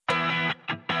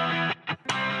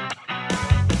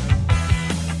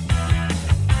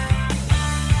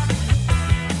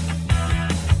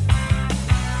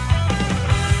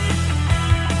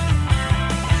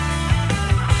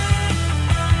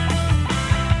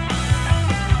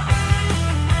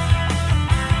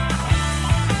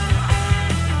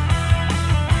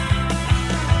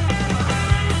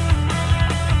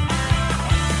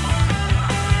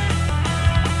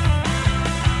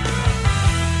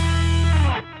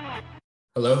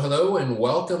Hello, hello, and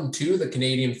welcome to the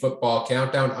Canadian Football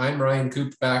Countdown. I'm Ryan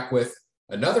Coop back with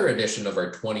another edition of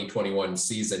our 2021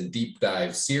 season deep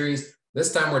dive series.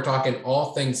 This time we're talking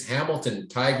all things Hamilton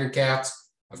Tiger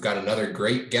Cats. I've got another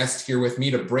great guest here with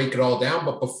me to break it all down.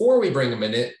 But before we bring him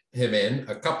in,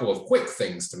 a couple of quick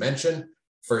things to mention.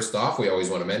 First off, we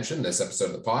always want to mention this episode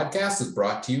of the podcast is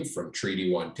brought to you from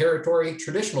Treaty 1 territory,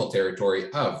 traditional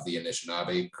territory of the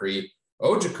Anishinaabe, Cree,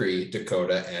 Ojibwe,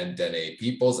 Dakota, and Dene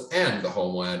peoples, and the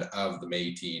homeland of the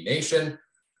Métis Nation.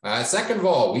 Second of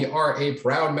all, we are a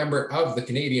proud member of the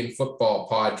Canadian Football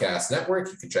Podcast Network.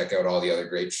 You can check out all the other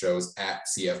great shows at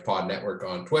CF Pod Network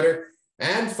on Twitter.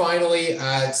 And finally,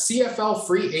 CFL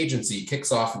free agency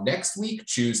kicks off next week,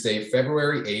 Tuesday,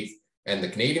 February 8th, and the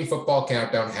Canadian Football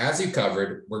Countdown has you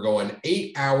covered. We're going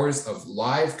 8 hours of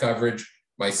live coverage.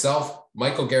 Myself,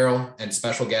 Michael Garrell, and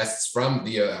special guests from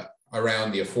the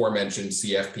around the aforementioned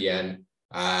CFPN.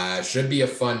 Should be a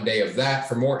fun day of that.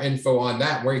 For more info on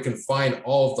that, where you can find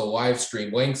all of the live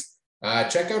stream links,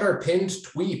 check out our pinned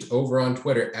tweet over on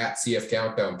Twitter at CF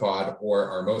Countdown Pod, or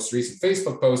our most recent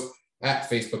Facebook post at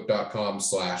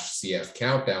facebook.com/CF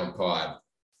Countdown Pod.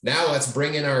 Now let's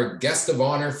bring in our guest of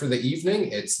honor for the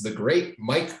evening. It's the great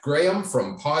Mike Graham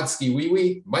from Podski Wee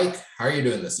Wee. Mike, how are you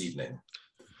doing this evening?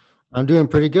 I'm doing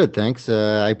pretty good, thanks.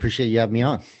 I appreciate you having me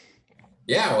on.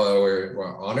 Yeah, well,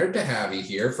 we're honored to have you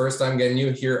here. First time getting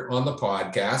you here on the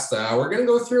podcast. We're going to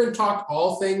go through and talk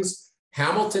all things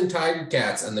Hamilton Tiger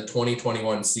Cats and the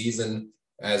 2021 season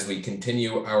as we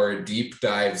continue our deep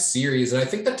dive series. And I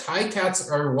think the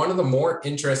Ticats are one of the more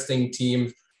interesting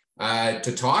teams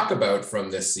to talk about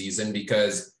from this season,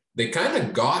 because they kind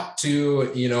of got to,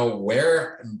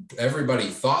 where everybody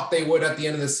thought they would at the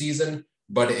end of the season,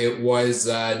 but it was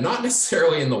not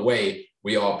necessarily in the way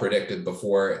we all predicted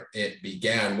before it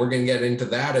began. We're going to get into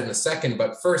that in a second.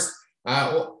 But first,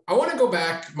 I want to go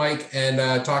back, Mike,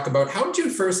 and talk about how did you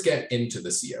first get into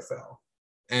the CFL,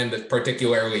 and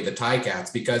particularly the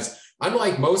Ticats? Because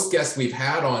unlike most guests we've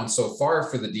had on so far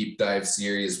for the deep dive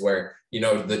series, where,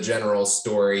 the general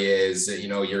story is,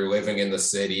 you're living in the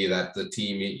city that the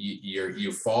team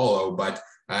you follow. But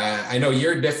I know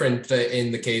you're different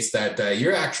in the case that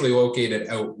you're actually located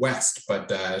out west,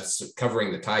 but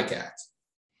covering the Ticats.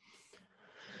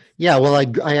 Yeah, well,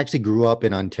 I actually grew up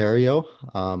in Ontario.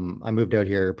 I moved out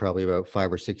here probably about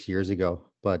 5 or 6 years ago,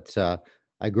 but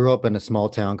I grew up in a small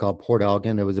town called Port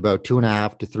Elgin. It was about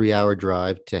 2.5 to 3 hour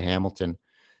drive to Hamilton.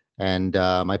 And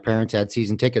my parents had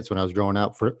season tickets when I was growing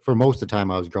up for most of the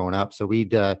time I was growing up. So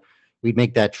we'd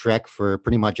make that trek for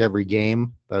pretty much every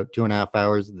game, about 2.5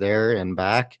 hours there and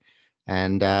back.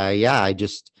 And I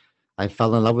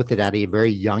fell in love with it at a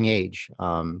very young age.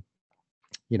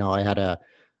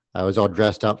 I was all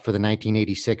dressed up for the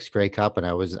 1986 Grey Cup, and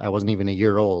I wasn't even a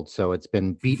year old. So it's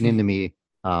been beaten into me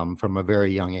from a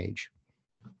very young age.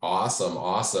 Awesome.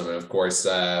 And of course,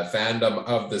 fandom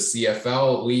of the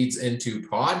CFL leads into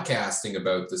podcasting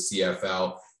about the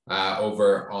CFL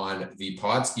over on the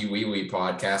Podski Wee Wee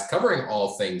podcast, covering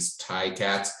all things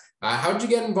Ticats. How did you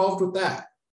get involved with that?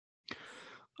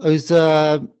 It was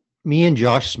me and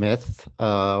Josh Smith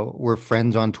were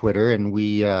friends on Twitter, and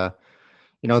we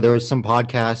there was some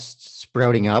podcasts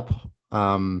sprouting up.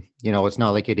 It's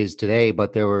not like it is today,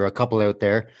 but there were a couple out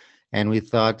there, and we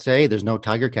thought, hey, there's no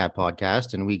Tiger Cat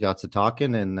podcast, and we got to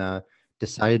talking and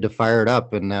decided to fire it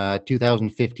up. In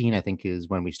 2015, I think, is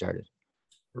when we started.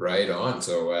 Right on.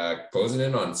 So closing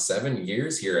in on 7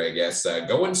 years here, I guess.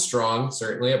 Going strong,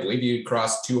 certainly. I believe you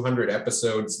crossed 200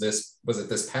 episodes. Was it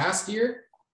this past year?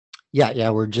 Yeah.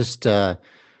 We're just a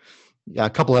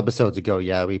couple episodes ago.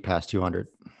 Yeah, we passed 200.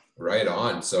 Right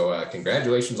on. So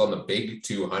congratulations on the big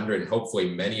 200, and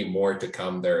hopefully many more to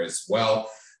come there as well.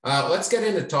 Let's get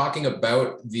into talking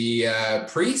about the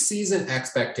preseason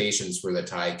expectations for the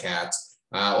Ticats.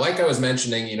 Like I was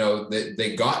mentioning,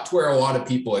 they got to where a lot of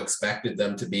people expected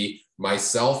them to be,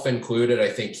 myself included. I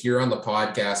think here on the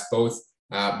podcast, both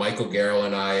Michael Garrell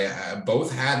and I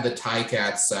both had the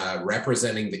Ticats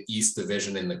representing the East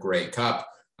Division in the Grey Cup.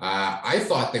 I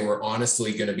thought they were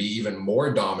honestly going to be even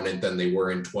more dominant than they were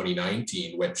in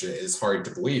 2019, which is hard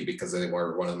to believe because they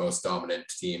were one of the most dominant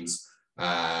teams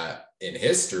in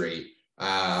history.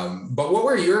 But what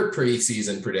were your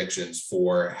preseason predictions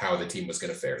for how the team was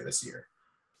going to fare this year?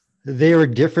 They are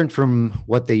different from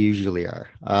what they usually are.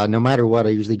 No matter what, I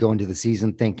usually go into the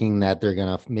season thinking that they're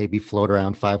going to maybe float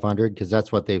around 500, because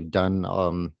that's what they've done,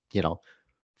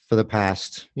 for the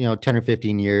past, 10 or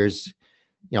 15 years,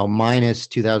 minus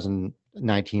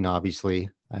 2019, obviously,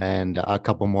 and a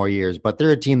couple more years. But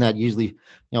they're a team that usually,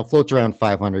 floats around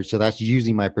 500. So that's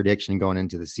usually my prediction going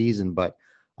into the season. But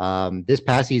this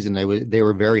past season, they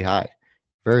were very high.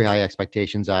 very high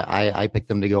expectations. I picked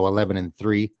them to go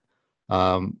 11-3.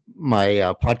 My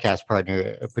podcast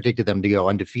partner predicted them to go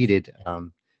undefeated,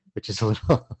 which is a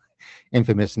little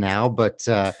infamous now. But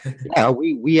yeah,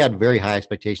 we had very high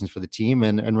expectations for the team,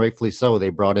 and rightfully so.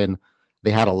 They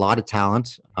had a lot of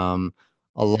talent.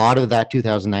 A lot of that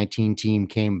 2019 team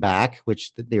came back,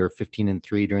 which they were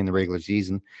 15-3 during the regular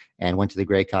season, and went to the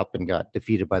Grey Cup and got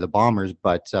defeated by the Bombers.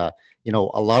 But a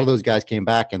lot of those guys came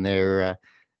back, and they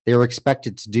were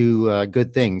expected to do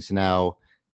good things. Now,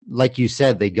 like you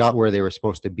said, they got where they were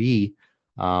supposed to be,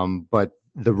 but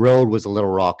the road was a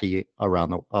little rocky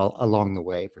along the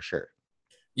way for sure.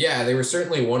 Yeah, they were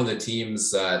certainly one of the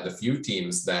teams, the few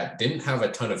teams that didn't have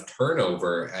a ton of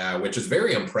turnover, which is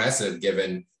very impressive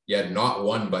given you had not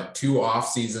one but two off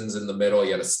seasons in the middle.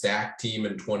 You had a stacked team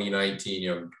in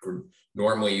 2019.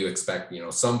 Normally you expect,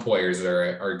 some players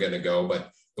are going to go,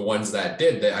 but the ones that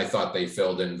did, I thought they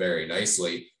filled in very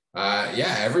nicely.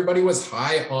 Everybody was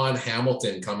high on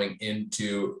Hamilton coming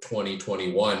into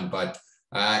 2021, but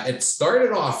it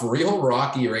started off real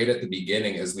rocky right at the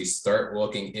beginning as we start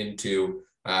looking into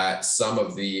some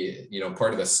of the,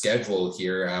 part of the schedule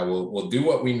here. We'll do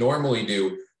what we normally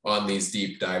do on these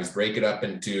deep dives, break it up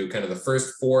into kind of the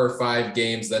first 4 or 5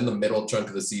 games, then the middle chunk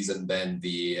of the season, then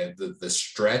the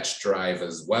stretch drive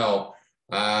as well.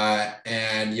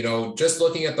 Just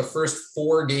looking at the first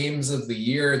 4 games of the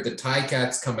year, the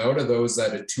Ticats come out of those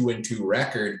at a 2-2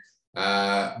 record.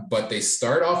 But they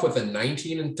start off with a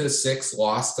 19-6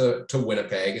 loss to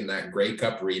Winnipeg in that Grey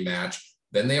Cup rematch.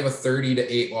 Then they have a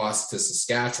 30-8 loss to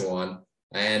Saskatchewan.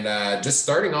 And just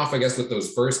starting off, I guess, with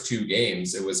those first 2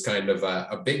 games, it was kind of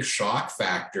a big shock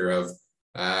factor of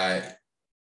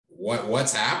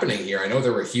what's happening here. I know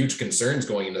there were huge concerns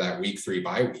going into that week 3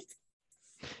 bye week.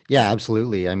 Yeah,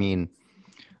 absolutely. I mean,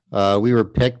 we were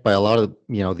picked by a lot of,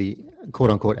 the quote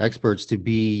unquote experts to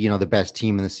be, the best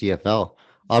team in the CFL.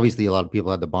 Obviously, a lot of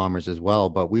people had the Bombers as well,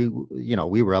 but we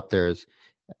were up there as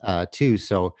too.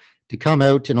 So to come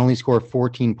out and only score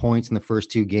 14 points in the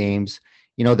first 2 games,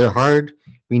 they're hard.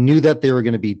 We knew that they were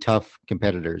going to be tough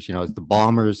competitors. It's the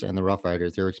Bombers and the Rough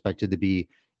Riders. They're expected to be,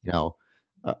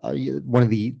 one of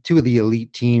the 2 of the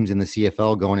elite teams in the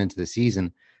CFL going into the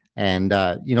season. And,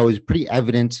 it was pretty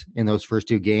evident in those first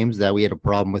 2 games that we had a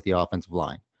problem with the offensive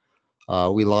line.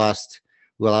 We lost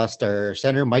our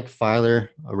center, Mike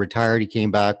Filer, retired. He came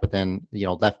back, but then,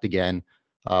 left again.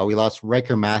 We lost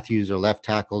Riker Matthews, our left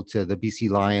tackle, to the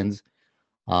BC Lions.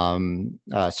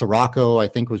 Sirocco, I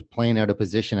think, was playing out of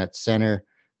position at center.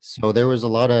 So there was a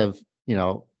lot of,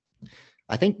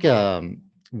 I think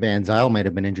Van Zyl might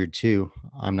have been injured too.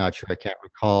 I'm not sure. I can't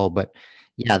recall. But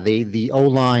yeah, the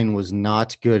O-line was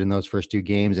not good in those first 2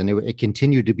 games, and it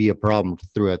continued to be a problem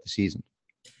throughout the season.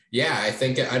 Yeah,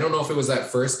 I don't know if it was that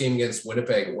first game against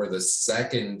Winnipeg or the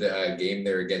second game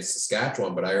there against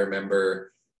Saskatchewan, but I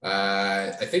remember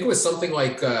I think it was something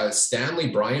like Stanley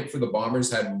Bryant for the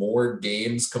Bombers had more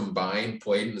games combined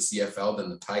played in the CFL than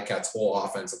the Ticats' whole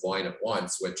offensive line at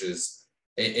once, which is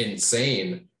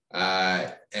insane,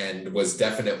 and was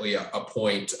definitely a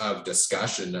point of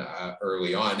discussion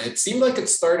early on. It seemed like it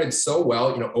started so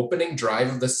well, opening drive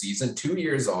of the season, 2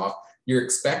 years off, you're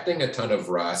expecting a ton of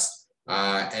rust.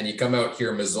 And you come out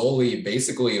here, Mazzoli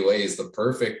basically lays the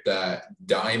perfect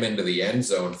dime into the end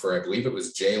zone for, I believe it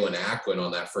was Jalen Acklin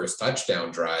on that first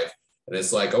touchdown drive. And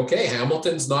it's like, okay,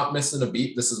 Hamilton's not missing a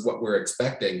beat. This is what we're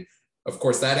expecting. Of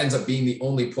course, that ends up being the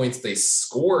only points they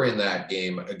score in that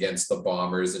game against the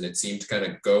Bombers, and it seemed to kind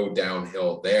of go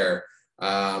downhill there.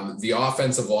 The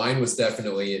offensive line was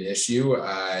definitely an issue,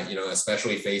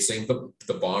 especially facing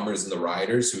the Bombers and the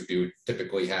Riders, who do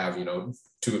typically have,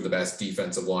 2 of the best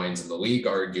defensive lines in the league,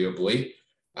 arguably.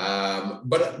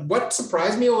 But what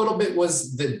surprised me a little bit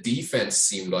was the defense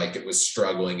seemed like it was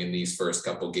struggling in these first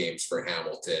couple games for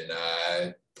Hamilton.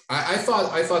 I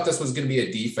thought this was going to be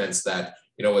a defense that,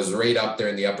 was right up there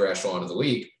in the upper echelon of the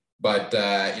league. But,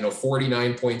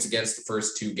 49 points against the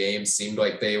first 2 games seemed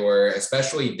like they were,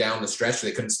 especially down the stretch,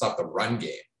 they couldn't stop the run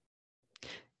game.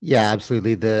 Yeah,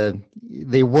 absolutely.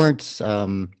 They weren't,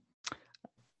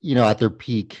 at their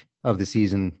peak of the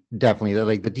season. Definitely.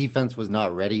 Like, the defense was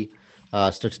not ready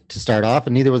to start off,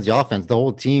 and neither was the offense. The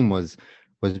whole team was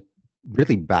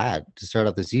really bad to start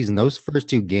off the season. Those first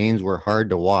 2 games were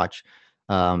hard to watch.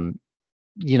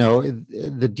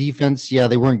 The defense, yeah,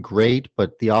 they weren't great,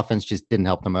 but the offense just didn't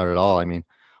help them out at all. I mean,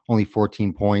 only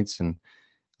 14 points, and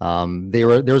there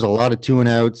was a lot of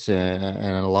 2-and-outs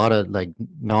and a lot of like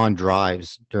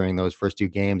non-drives during those first 2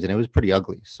 games, and it was pretty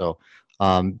ugly. So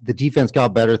the defense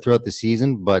got better throughout the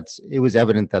season, but it was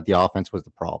evident that the offense was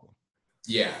the problem.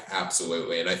 Yeah,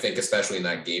 absolutely. And I think especially in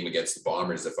that game against the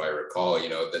Bombers, if I recall,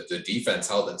 that the defense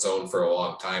held its own for a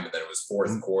long time. And then it was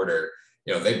fourth quarter.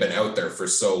 They've been out there for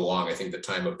so long. I think the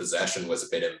time of possession was a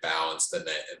bit imbalanced, and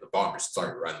the Bombers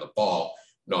started running the ball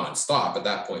nonstop. At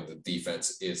that point, the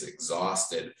defense is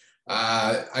exhausted.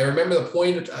 I remember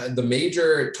the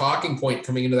major talking point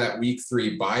coming into that week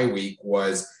 3 bye week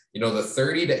was, the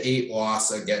 30-8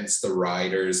 loss against the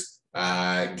Riders.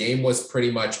 Game was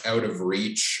pretty much out of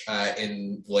reach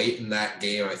in late in that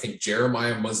game. I think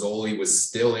Jeremiah Mazzoli was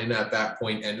still in at that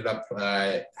point, ended up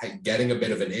getting a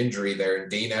bit of an injury there,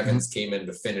 and Dane Evans came in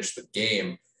to finish the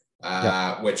game,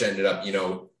 which ended up,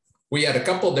 we had a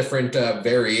couple different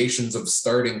variations of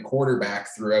starting quarterback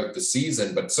throughout the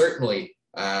season, but certainly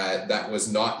that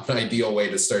was not an ideal way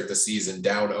to start the season,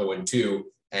 down 0-2,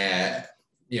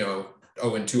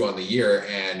 0-2 on the year,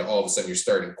 and all of a sudden your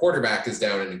starting quarterback is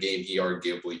down in a game he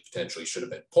arguably potentially should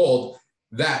have been pulled.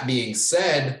 That being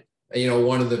said,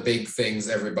 one of the big things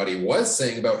everybody was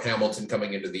saying about Hamilton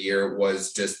coming into the year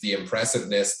was just the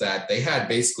impressiveness that they had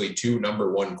basically 2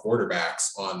 number 1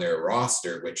 quarterbacks on their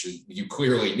roster, which is you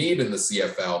clearly need in the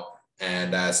CFL.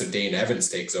 And so Dane Evans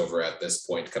takes over at this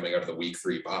point coming out of the week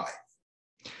 3 bye.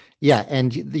 Yeah,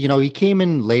 and he came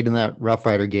in late in that Rough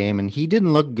Rider game, and he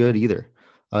didn't look good either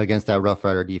against that Rough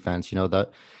Rider defense.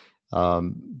 I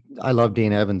love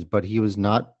Dane Evans, but he was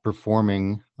not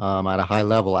performing at a high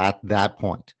level at that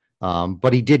point.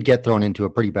 But he did get thrown into a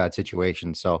pretty bad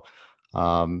situation. So,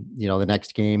 the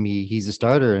next game he's a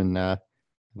starter, and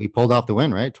we pulled off the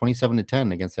win, right?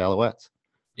 27-10 against the Alouettes.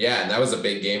 Yeah, and that was a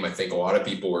big game. I think a lot of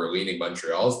people were leaning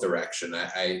Montreal's direction.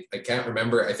 I can't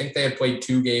remember. I think they had played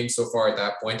 2 games so far at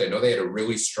that point. I know they had a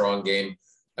really strong game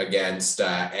against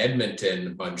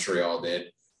Edmonton. Montreal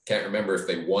did. Can't remember if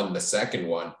they won the second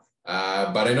one.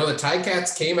 But I know the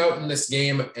Ticats came out in this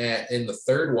game in the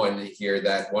third one here,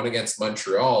 that one against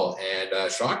Montreal,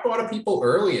 and shocked a lot of people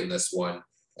early in this one.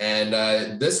 And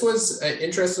this was,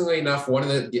 interestingly enough, one of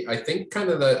I think kind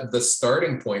of the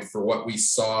starting point for what we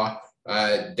saw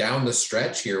down the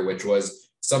stretch here, which was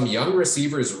some young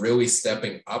receivers really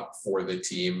stepping up for the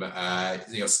team.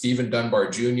 Stephen Dunbar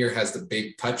Jr. has the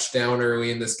big touchdown early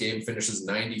in this game, finishes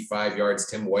 95 yards.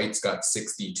 Tim White's got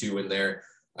 62 in there.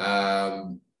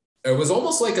 It was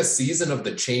almost like a season of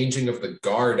the changing of the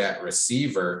guard at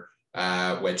receiver,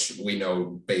 which we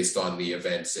know based on the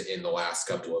events in the last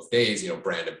couple of days.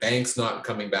 Brandon Banks not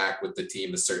coming back with the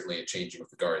team is certainly a changing of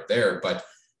the guard there. But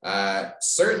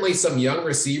certainly some young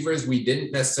receivers we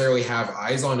didn't necessarily have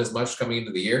eyes on as much coming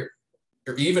into the year,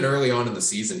 or even early on in the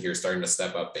season here, starting to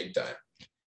step up big time.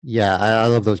 Yeah, I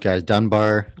love those guys.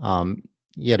 Dunbar,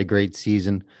 he had a great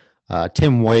season.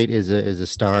 Tim White is a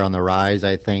star on the rise,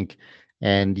 I think.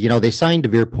 And they signed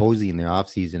Devere Posey in the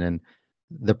offseason, and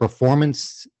the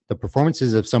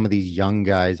performances of some of these young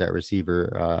guys at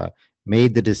receiver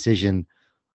made the decision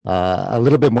a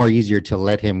little bit more easier to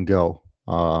let him go.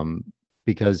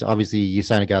 Because obviously you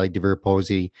sign a guy like Devere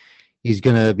Posey, he's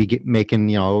going to be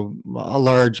making, a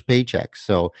large paycheck.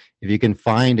 So if you can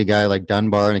find a guy like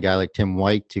Dunbar and a guy like Tim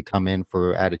White to come in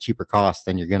at a cheaper cost,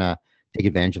 then you're going to take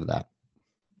advantage of that.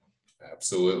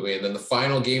 Absolutely. And then the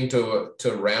final game to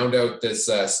round out this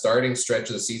starting stretch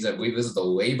of the season, I believe this is the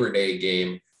Labor Day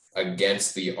game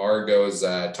against the Argos.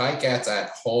 Ticats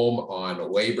at home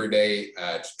on Labor Day.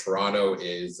 Toronto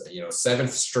is, 7th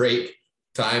straight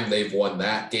time they've won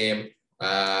that game.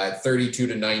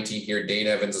 32-19 here. Dane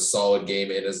Evans, a solid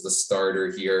game in as the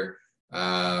starter here.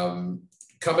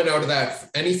 Coming out of that,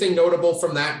 anything notable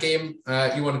from that game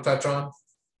you want to touch on?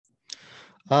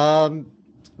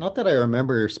 Not that I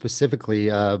remember specifically,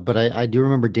 but I do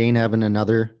remember Dane having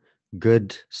another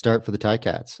good start for the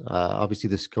Ticats. Obviously,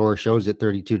 the score shows it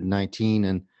 32-19,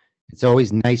 and it's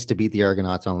always nice to beat the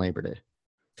Argonauts on Labor Day.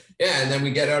 Yeah, and then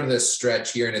we get out of this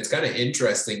stretch here, and it's kind of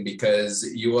interesting because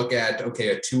you look at, a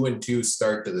 2-2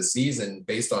 start to the season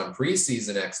based on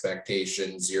preseason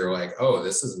expectations. You're like, oh,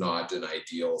 this is not an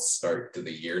ideal start to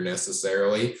the year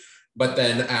necessarily. But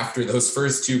then after those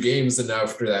first 2 games and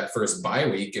after that first bye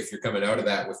week, if you're coming out of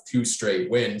that with 2 straight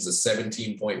wins, a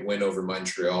 17-point win over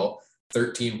Montreal,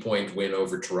 13-point win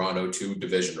over Toronto, 2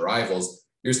 division rivals,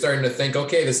 you're starting to think,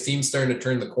 okay, this team's starting to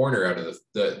turn the corner out of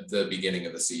the beginning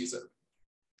of the season.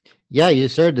 Yeah, you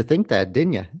started to think that,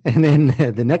 didn't you? And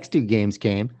then the next 2 games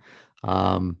came,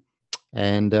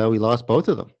 and we lost both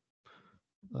of them,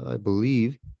 I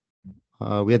believe.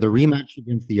 We had the rematch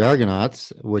against the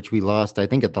Argonauts, which we lost, I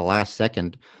think, at the last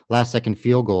second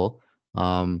field goal.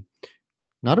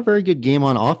 Not a very good game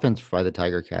on offense by the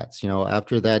Tiger Cats.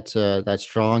 After that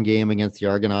strong game against the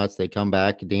Argonauts, they come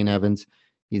back. Dane Evans,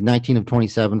 he's 19 of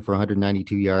 27 for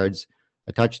 192 yards,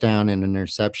 a touchdown and an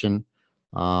interception.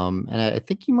 And I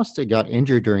think he must have got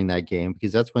injured during that game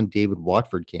because that's when David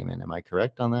Watford came in. Am I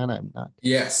correct on that? I'm not.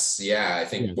 Yes, yeah, I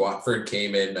think Yeah. Watford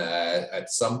came in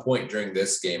at some point during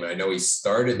this game. I know he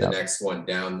started the Yeah. next one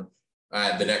down,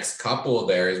 the next couple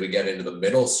there as we get into the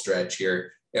middle stretch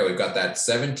here. Yeah, we've got that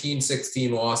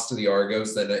 17-16 loss to the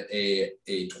Argos, then a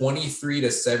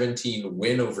 23-17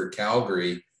 win over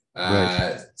Calgary.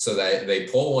 Right. So that they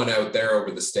pull one out there over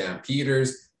the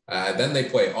Stampeders. Then they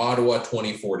play Ottawa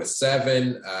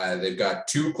 24-7. They've got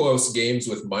two close games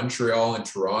with Montreal and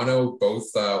Toronto,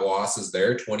 both losses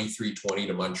there, 23-20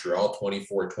 to Montreal,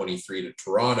 24-23 to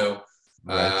Toronto.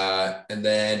 Right. And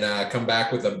then come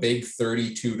back with a big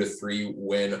 32-3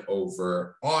 win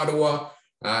over Ottawa.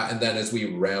 And then as we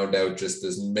round out just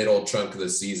this middle chunk of the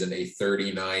season, a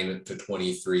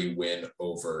 39-23 win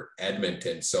over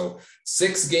Edmonton. So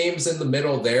 6 games in the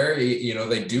middle there. You know,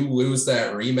 they do lose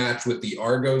that rematch with the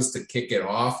Argos to kick it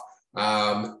off.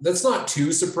 That's not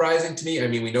too surprising to me. I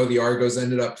mean, we know the Argos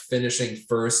ended up finishing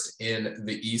first in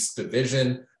the East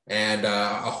Division, and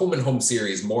a home and home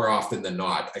series more often than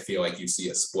not, I feel like you see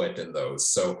a split in those.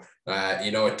 So,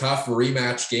 you know, a tough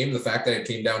rematch game. The fact that it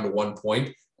came down to 1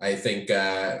 point, I think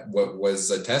what was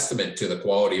a testament to the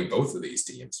quality of both of these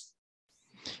teams.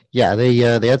 Yeah, they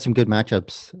had some good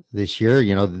matchups this year.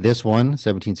 You know, this one,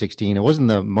 17-16, it wasn't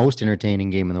the most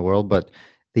entertaining game in the world, but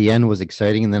the end was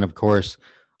exciting. And then, of course,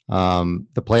 the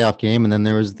playoff game. And then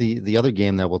there was the other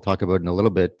game that we'll talk about in a little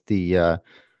bit, the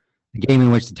game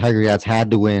in which the Tiger Cats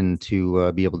had to win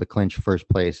to be able to clinch first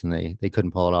place, and they couldn't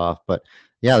pull it off. But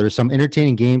yeah, there's some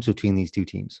entertaining games between these two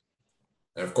teams.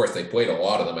 And of course, they played a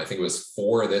lot of them. I think it was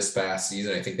 4 this past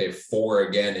season. I think they have 4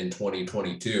 again in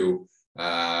 2022.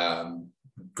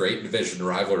 Great division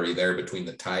rivalry there between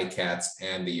the Ticats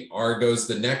and the Argos.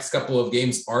 The next couple of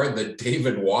games are the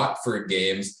David Watford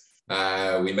games.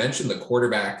 We mentioned the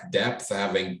quarterback depth,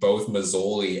 having both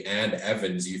Mazzoli and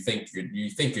Evans. You think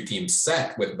your team's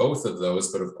set with both of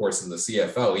those, but of course in the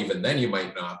CFL, even then you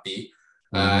might not be.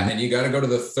 And you got to go to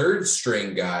the third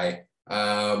string guy.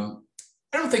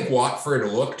 I don't think Watford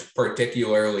looked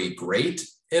particularly great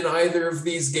in either of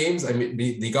these games. I mean,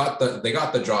 they got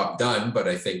the job done, but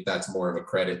I think that's more of a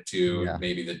credit to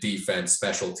maybe the defense,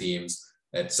 special teams,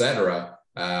 etc.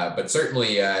 But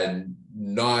certainly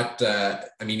not.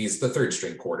 I mean, he's the third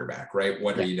string quarterback, right?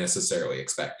 What are you necessarily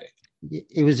expecting?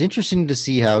 It was interesting to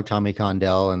see how Tommy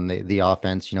Condell and the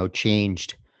offense, you know,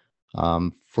 changed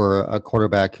for a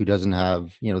quarterback who doesn't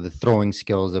have, you know, the throwing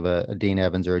skills of a Dane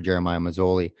Evans or a Jeremiah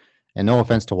Mazzoli. And no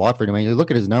offense to Watford. I mean, you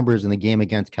look at his numbers in the game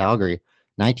against Calgary,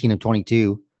 19 of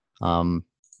 22. I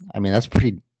mean, that's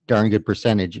pretty darn good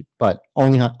percentage, but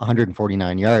only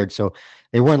 149 yards. So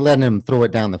they weren't letting him throw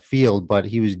it down the field, but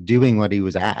he was doing what he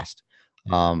was asked.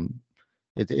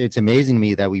 It's amazing to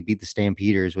me that we beat the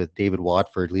Stampeders with David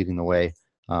Watford leading the way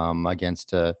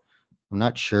against. I'm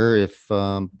not sure if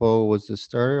Bo was the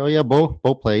starter. Oh yeah, Bo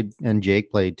played and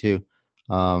Jake played too.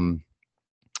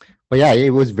 But yeah, it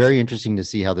was very interesting to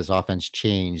see how this offense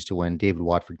changed when David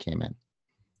Watford came in.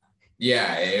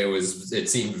 Yeah, it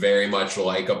seemed very much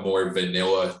like a more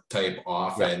vanilla type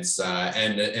offense.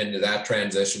 And that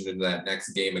transitioned into that next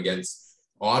game against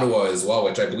Ottawa as well,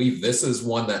 which I believe this is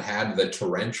one that had the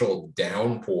torrential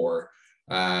downpour,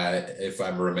 if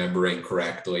I'm remembering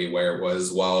correctly, where it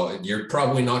was, well, you're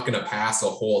probably not going to pass a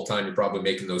whole ton. You're probably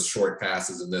making those short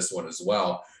passes in this one as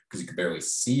well, because you could barely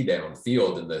see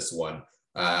downfield in this one.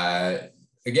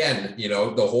 Again, you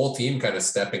know, the whole team kind of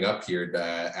stepping up here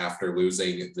after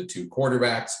losing the 2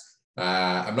 quarterbacks.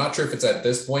 I'm not sure if it's at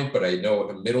this point, but I know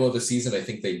in the middle of the season, I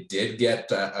think they did get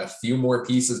a few more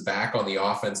pieces back on the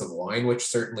offensive line, which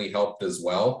certainly helped as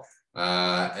well.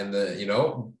 And you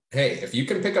know, hey, if you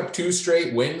can pick up 2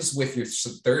 straight wins with your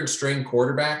third string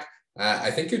quarterback,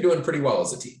 I think you're doing pretty well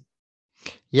as a team.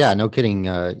 Yeah, no kidding.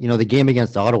 You know, the game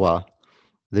against Ottawa,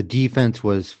 the defense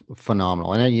was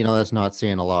phenomenal. And, you know, that's not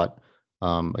saying a lot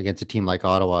against a team like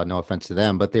Ottawa, no offense to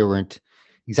them, but they weren't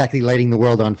exactly lighting the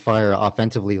world on fire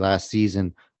offensively last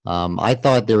season. I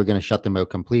thought they were going to shut them out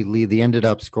completely. They ended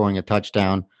up scoring a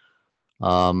touchdown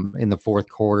in the fourth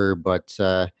quarter. But,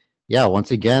 yeah,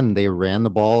 once again, they ran the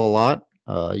ball a lot.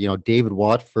 You know, David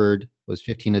Watford was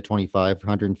 15 to 25,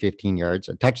 115 yards,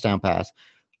 a touchdown pass,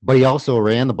 but he also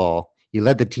ran the ball. He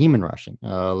led the team in rushing,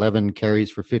 11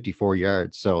 carries for 54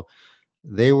 yards. So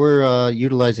they were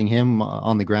utilizing him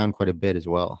on the ground quite a bit as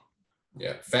well.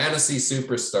 Yeah, fantasy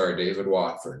superstar David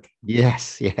Watford.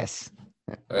 Yes, yes.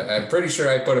 I'm pretty sure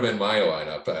I put him in my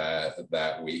lineup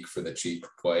that week for the cheap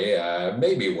play.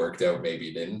 Maybe it worked out, maybe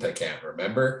it didn't. I can't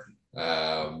remember.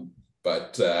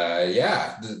 But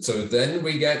yeah, so then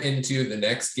we get into the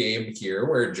next game here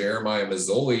where Jeremiah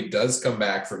Mazzoli does come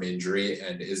back from injury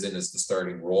and is in as the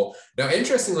starting role. Now,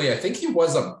 interestingly, I think he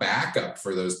was a backup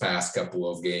for those past couple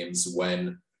of games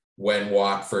when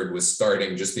Watford was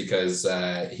starting, just because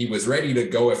he was ready to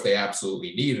go if they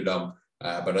absolutely needed him.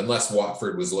 But unless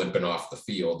Watford was limping off the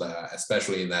field,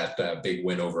 especially in that big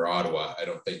win over Ottawa, I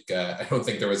don't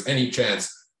think there was any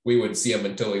chance we would see him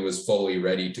until he was fully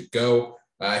ready to go.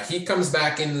 He comes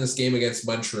back into this game against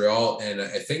Montreal, and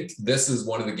I think this is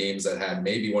one of the games that had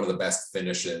maybe one of the best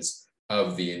finishes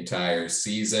of the entire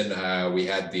season. We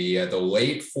had the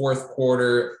late fourth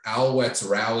quarter Alouettes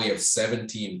rally of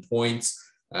 17 points,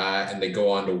 and they go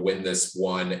on to win this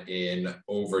one in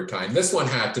overtime. This one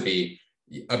had to be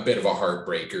a bit of a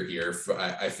heartbreaker here.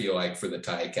 I feel like for the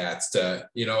Ticats to,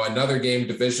 another game,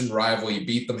 division rival, you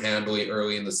beat them handily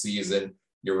early in the season.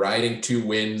 You're riding 2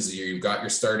 wins. You've got your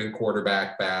starting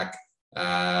quarterback back,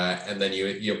 and then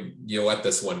you let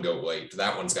this one go late.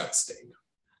 That one's got sting.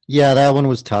 Yeah, that one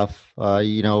was tough.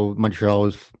 Montreal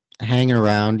was hanging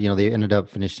around. They ended up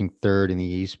finishing third in the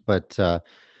East, but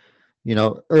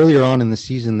earlier on in the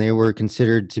season, they were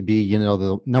considered to be,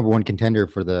 the number one contender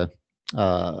for the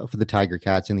Tiger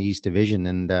Cats in the East Division,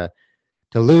 and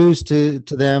to lose to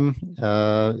them,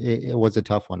 it was a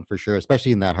tough one for sure,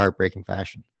 especially in that heartbreaking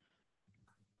fashion.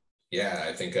 Yeah,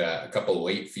 I think a couple of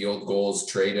late field goals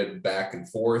traded back and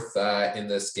forth in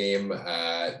this game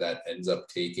that ends up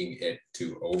taking it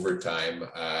to overtime.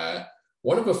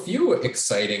 One of a few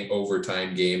exciting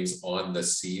overtime games on the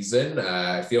season.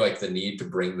 I feel like the need to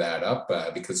bring that up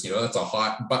because, that's a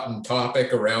hot button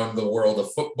topic around the world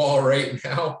of football right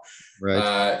now.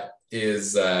 Right.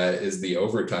 Is the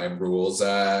overtime rules.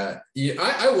 I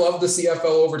love the CFL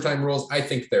overtime rules. I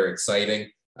think they're exciting.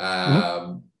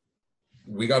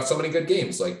 We got so many good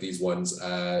games like these ones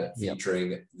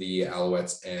featuring the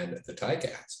Alouettes and the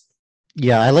Ticats.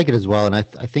 Yeah, I like it as well. And I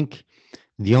think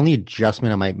the only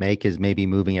adjustment I might make is maybe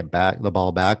moving the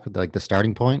ball back, like the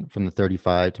starting point from the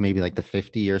 35 to maybe like the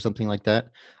 50 or something like that.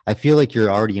 I feel like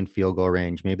you're already in field goal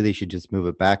range. Maybe they should just move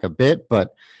it back a bit,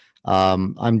 but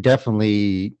I'm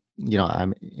definitely,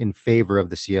 I'm in favor of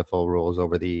the CFL rules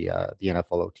over the NFL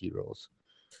OT rules.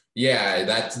 Yeah,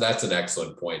 that's an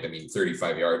excellent point. I mean,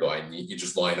 35-yard line, you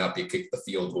just line up, you kick the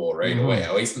field goal right away.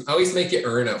 At least make you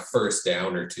earn a first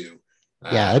down or two.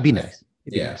 Yeah, that'd be nice.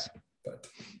 Nice. But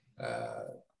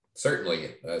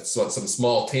certainly some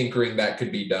small tinkering that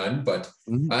could be done. But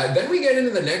then we get into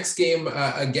the next game.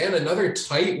 Again, another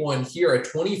tight one here, a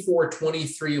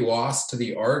 24-23 loss to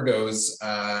the Argos.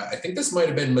 I think this might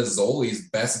have been Mazzoli's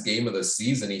best game of the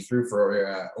season. He threw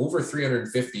for over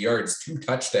 350 yards, 2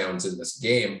 touchdowns in this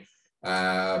game.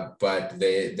 But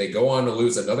they go on to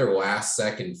lose another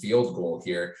last-second field goal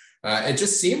here. It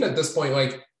just seemed at this point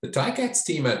like the Ticats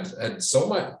team had so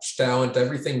much talent,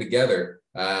 everything together,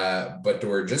 but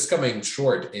we're just coming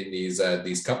short in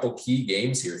these couple key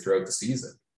games here throughout the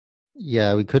season.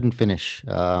 Yeah, we couldn't finish,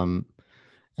 and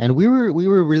we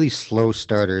were really slow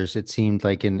starters. It seemed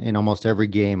like in almost every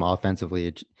game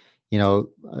offensively.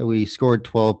 We scored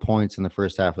 12 points in the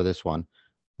first half of this one,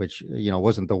 which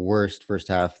wasn't the worst first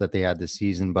half that they had this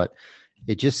season, but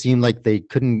it just seemed like they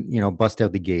couldn't, bust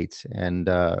out the gates and,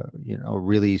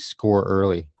 really score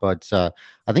early. But I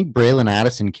think Braylon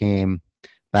Addison came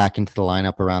back into the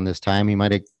lineup around this time. It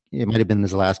might have been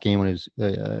his last game when it was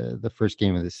the first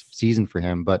game of this season for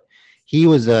him, but he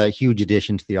was a huge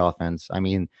addition to the offense. I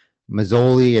mean,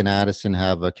 Mazzoli and Addison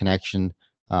have a connection.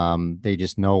 They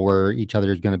just know where each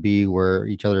other is going to be, where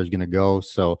each other is going to go.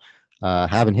 So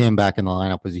having him back in the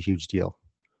lineup was a huge deal.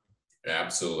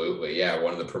 Absolutely. Yeah,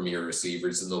 one of the premier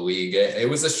receivers in the league. It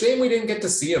was a shame we didn't get to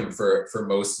see him for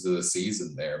most of the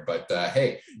season there. But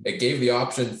hey, it gave the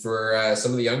option for some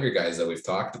of the younger guys that we've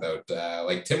talked about,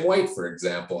 like Tim White, for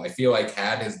example. I feel like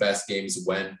had his best games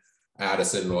when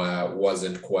Addison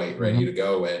wasn't quite ready to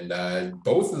go. And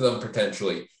both of them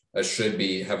potentially should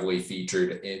be heavily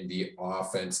featured in the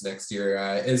offense next year.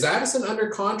 Is Addison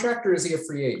under contract or is he a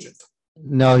free agent?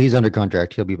 No, he's under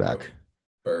contract. He'll be back. Okay.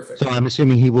 Perfect. So I'm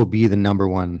assuming he will be the number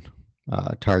one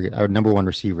target or number one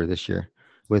receiver this year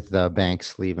with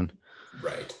Banks leaving.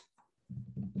 Right.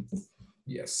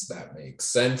 Yes, that makes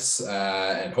sense.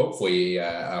 And hopefully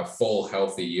a full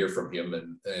healthy year from him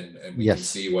and we can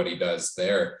see what he does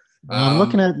there. I'm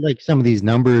looking at like some of these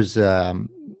numbers and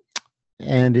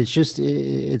it's just,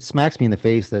 it smacks me in the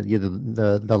face that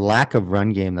the lack of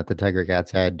run game that the Tiger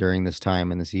Cats had during this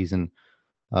time in the season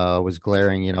was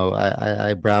glaring.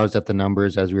 I browsed at the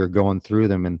numbers as we were going through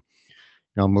them, and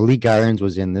Malik Irons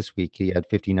was in this week. He had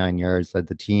 59 yards, led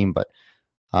the team, but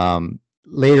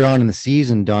later on in the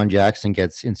season, Don Jackson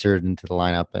gets inserted into the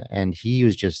lineup, and he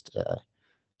was just a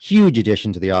huge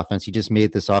addition to the offense. He just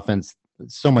made this offense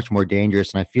so much more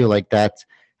dangerous, and I feel like that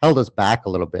held us back a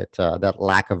little bit. That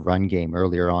lack of run game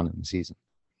earlier on in the season.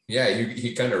 Yeah,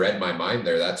 he kind of read my mind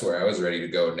there. That's where I was ready to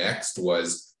go next.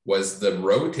 Was the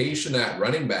rotation at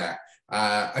running back.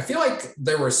 I feel like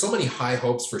there were so many high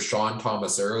hopes for Sean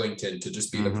Thomas Erlington to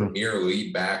just be the premier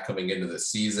lead back coming into the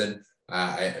season.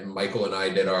 Michael and I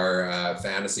did our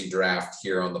fantasy draft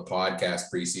here on the podcast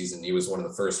preseason. He was one of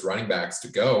the first running backs to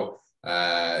go.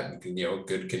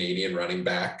 Good Canadian running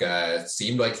back.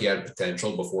 Seemed like he had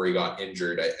potential before he got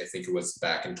injured. I think it was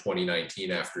back in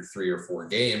 2019 after 3 or 4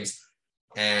 games.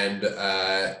 And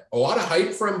a lot of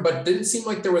hype for him, but didn't seem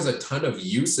like there was a ton of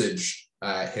usage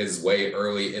his way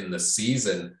early in the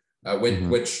season,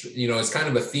 which is kind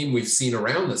of a theme we've seen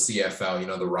around the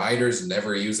CFL. The Riders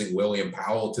never using William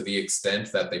Powell to the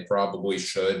extent that they probably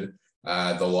should.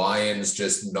 The Lions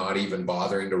just not even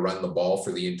bothering to run the ball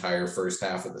for the entire first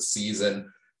half of the season.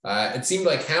 It seemed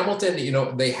like Hamilton,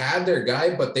 they had their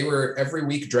guy, but they were every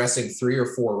week dressing 3 or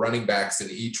 4 running backs, and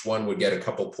each one would get a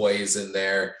couple plays in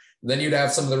there. And then you'd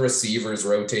have some of the receivers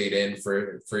rotate in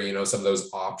for some of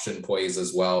those option plays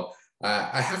as well.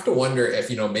 I have to wonder if,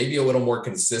 maybe a little more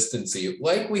consistency,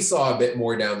 like we saw a bit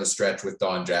more down the stretch with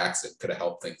Don Jackson, could have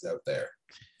helped things out there.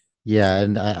 Yeah,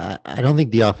 and I don't think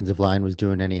the offensive line was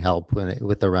doing any help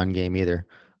with the run game either.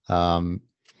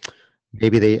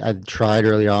 Maybe I tried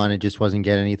early on, it just wasn't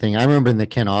getting anything. I remember in the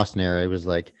Ken Austin era, it was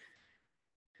like,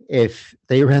 if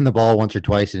they ran the ball once or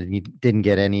twice and he didn't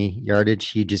get any yardage,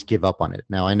 he'd just give up on it.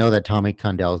 Now I know that Tommy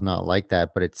Condell is not like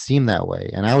that, but it seemed that way.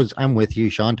 And I'm with you.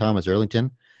 Sean Thomas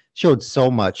Erlington showed so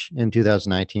much in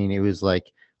 2019. It was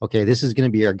like, okay, this is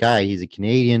going to be our guy. He's a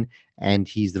Canadian and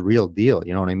he's the real deal.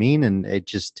 You know what I mean? And it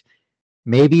just,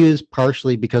 maybe it was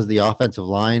partially because the offensive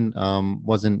line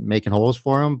wasn't making holes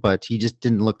for him, but he just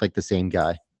didn't look like the same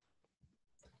guy.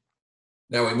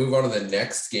 Now we move on to the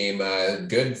next game.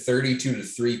 Good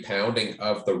 32-3 pounding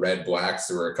of the Red Blacks.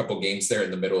 There were a couple games there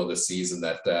in the middle of the season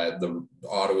that the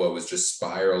Ottawa was just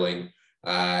spiraling,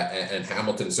 and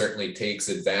Hamilton certainly takes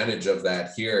advantage of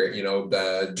that here.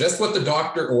 Just what the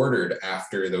doctor ordered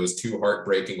after those 2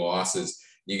 heartbreaking losses.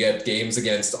 You get games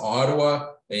against Ottawa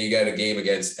and you get a game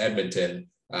against Edmonton,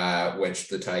 which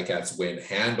the Ticats win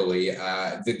handily.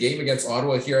 The game against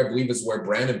Ottawa here, I believe, is where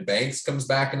Brandon Banks comes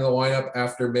back into the lineup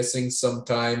after missing some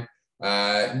time.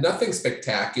 Nothing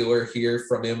spectacular here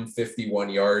from him, 51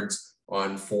 yards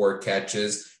on 4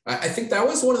 catches. I think that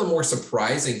was one of the more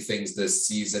surprising things this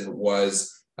season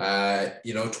was,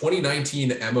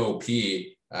 2019 MOP.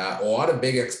 A lot of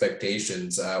big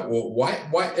expectations.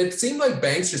 Why it seemed like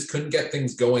Banks just couldn't get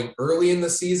things going early in the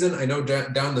season. I know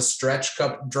down the stretch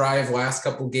cup drive last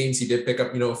couple of games, he did pick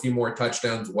up, a few more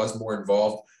touchdowns, was more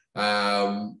involved.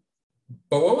 But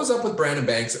what was up with Brandon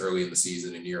Banks early in the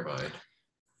season in your mind?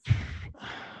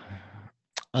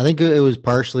 I think it was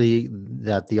partially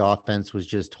that the offense was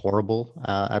just horrible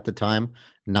at the time.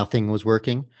 Nothing was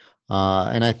working.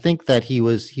 And I think that he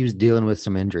was dealing with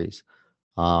some injuries.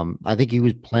 I think he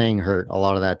was playing hurt a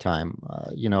lot of that time.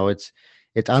 It's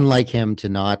unlike him to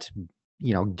not,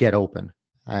 get open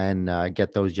and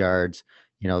get those yards.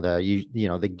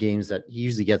 The games that he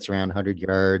usually gets around 100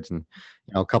 yards and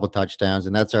a couple touchdowns,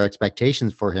 and that's our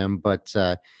expectations for him. But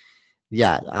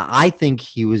I think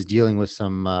he was dealing with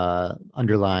some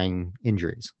underlying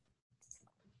injuries.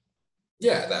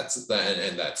 Yeah,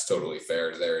 that's totally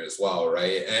fair there as well,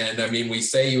 right? And I mean, we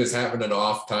say he was having an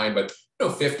off time, but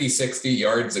 50, 60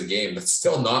 yards a game, that's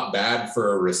still not bad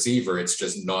for a receiver. It's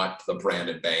just not the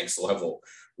Brandon Banks level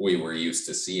we were used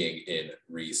to seeing in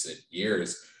recent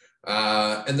years.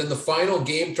 And then the final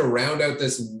game to round out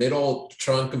this middle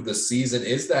chunk of the season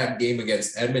is that game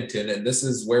against Edmonton. And this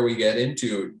is where we get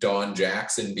into Don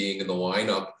Jackson being in the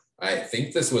lineup. I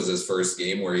think this was his first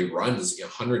game where he runs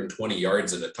 120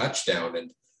 yards and a touchdown.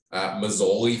 And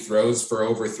Mazzoli throws for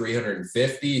over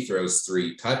 350, throws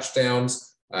 3 touchdowns.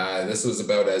 This was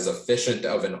about as efficient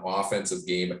of an offensive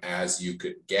game as you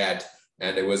could get.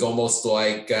 And it was almost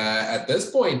like at this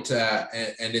point,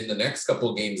 and in the next couple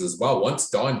of games as well,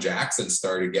 once Don Jackson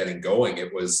started getting going,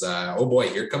 it was, oh boy,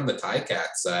 here come the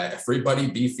Ticats. Everybody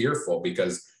be fearful,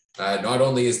 because not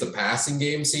only is the passing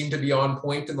game seem to be on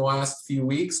point in the last few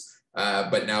weeks,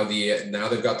 but now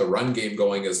they've got the run game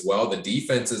going as well. The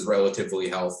defense is relatively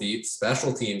healthy,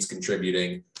 special teams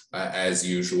contributing as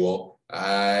usual.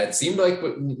 It seemed like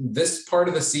this part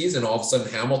of the season, all of a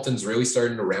sudden, Hamilton's really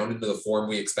starting to round into the form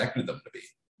we expected them to be.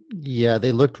 Yeah,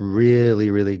 they looked really,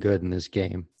 really good in this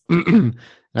game. And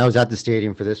I was at the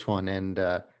stadium for this one, and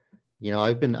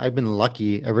I've been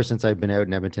lucky ever since I've been out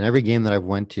in Edmonton. Every game that I've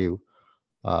went to,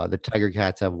 the Tiger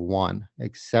Cats have won,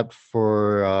 except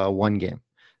for one game,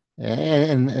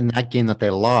 and that game that they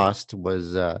lost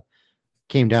was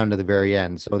came down to the very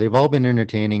end. So they've all been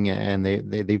entertaining, and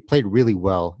they've played really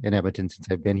well in Edmonton since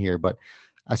I've been here. But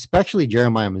especially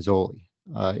Jeremiah Mazzoli.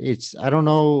 It's I don't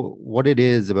know what it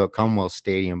is about Commonwealth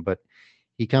Stadium, but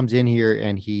he comes in here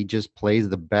and he just plays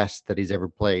the best that he's ever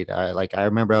played. I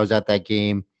remember I was at that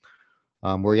game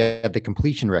where he had the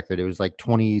completion record. It was like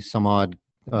 20 some odd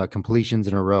completions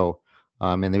in a row.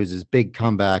 And there was this big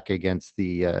comeback against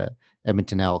the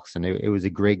Edmonton Elks, and it was a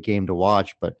great game to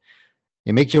watch. But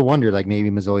it makes you wonder, like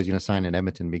maybe Mazzoli's going to sign in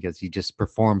Edmonton because he just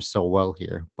performs so well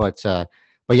here. But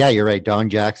yeah, you're right. Don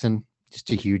Jackson,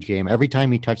 just a huge game. Every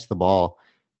time he touched the ball,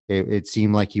 it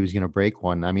seemed like he was going to break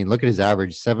one. I mean, look at his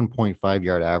average, 7.5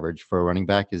 yard average for a running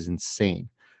back is insane.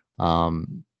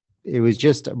 It was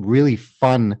just really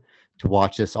fun to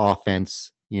watch this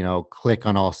offense, click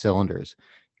on all cylinders.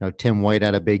 Tim White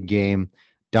had a big game.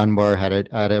 Dunbar had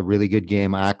a really good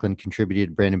game. Ackland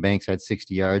contributed. Brandon Banks had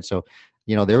 60 yards. So,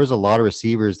 there was a lot of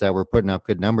receivers that were putting up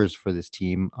good numbers for this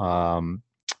team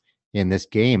in this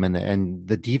game, and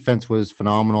the defense was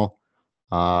phenomenal.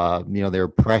 They were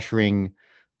pressuring.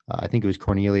 I think it was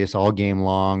Cornelius all game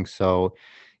long. So,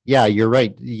 yeah, you're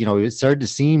right. It started to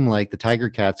seem like the Tiger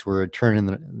Cats were turning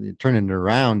it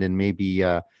around and maybe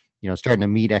starting to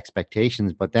meet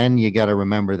expectations. But then you got to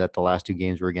remember that the last two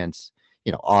games were against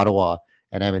Ottawa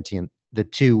and Edmonton, the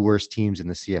two worst teams in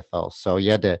the CFL. So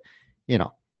you had to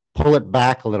pull it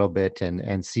back a little bit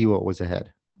and see what was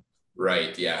ahead.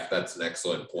 Right. Yeah, that's an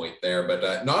excellent point there.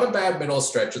 But not a bad middle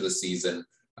stretch of the season.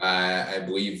 I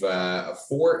believe a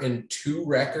 4-2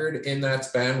 record in that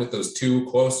span with those two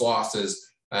close losses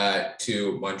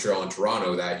to Montreal and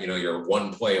Toronto that, you're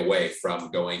one play away from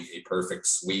going a perfect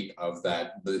sweep of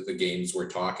the games we're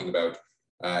talking about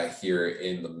here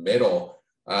in the middle.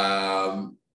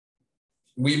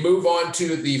 We move on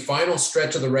to the final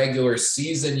stretch of the regular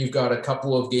season. You've got a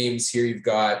couple of games here. You've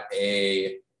got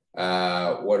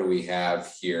what do we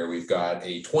have here? We've got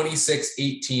a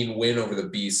 26-18 win over the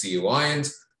BC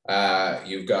Lions.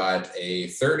 You've got a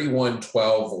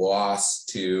 31-12 loss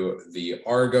to the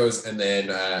Argos. And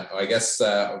then I guess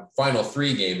final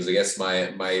three games, I guess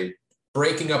my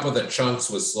breaking up of the chunks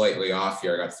was slightly off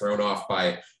here. I got thrown off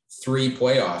by three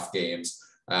playoff games.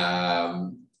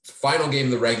 Final game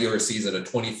of the regular season, a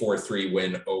 24-3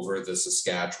 win over the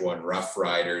Saskatchewan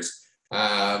Roughriders.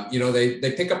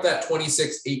 They pick up that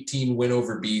 26-18 win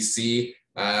over BC.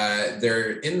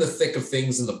 They're in the thick of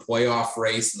things in the playoff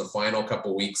race in the final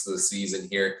couple weeks of the season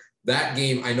here. That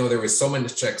game, I know there was so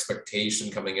much expectation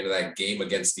coming into that game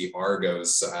against the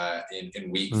Argos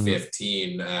in week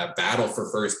 15, battle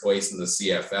for first place in the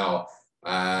CFL.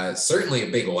 Certainly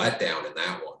a big letdown in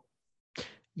that one.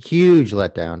 Huge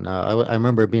letdown. I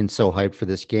remember being so hyped for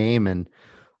this game, and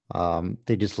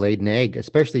they just laid an egg,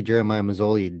 especially Jeremiah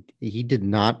Mazzoli. He did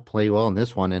not play well in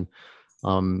this one. And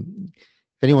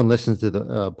if anyone listens to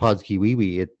the Pods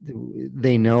Kiwi,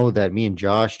 they know that me and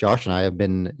Josh and I have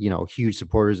been, huge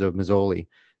supporters of Mazzoli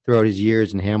throughout his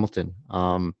years in Hamilton.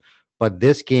 But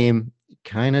this game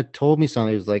kind of told me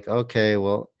something. It was like, okay,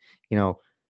 well,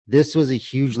 this was a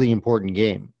hugely important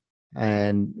game,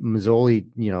 and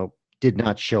Mazzoli, did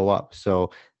not show up. So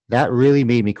that really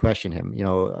made me question him.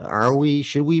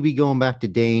 Should we be going back to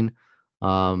Dane?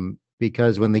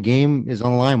 Because when the game is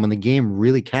on the line, when the game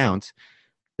really counts,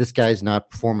 this guy's not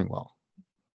performing well.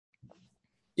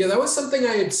 Yeah, that was something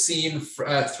I had seen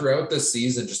throughout the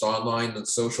season, just online and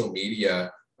social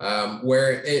media,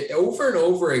 where over and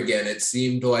over again, it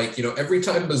seemed like, every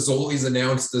time Mazzoli's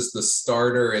announced as the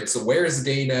starter, it's where's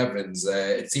Dane Evans?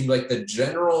 It seemed like the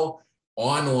general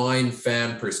online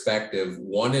fan perspective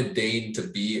wanted Dane to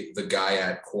be the guy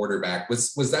at quarterback.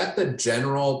 Was that the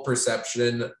general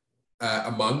perception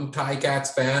among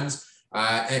Ticats fans?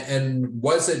 And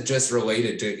was it just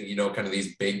related to, kind of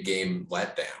these big game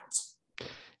letdowns?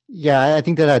 Yeah, I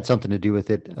think that had something to do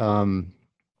with it. The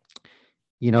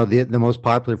most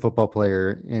popular football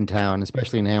player in town,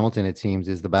 especially in Hamilton, it seems,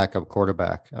 is the backup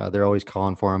quarterback. They're always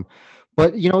calling for him.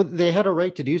 But, they had a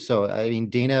right to do so. I mean,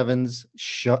 Dane Evans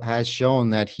has shown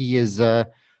that he is a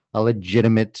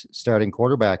legitimate starting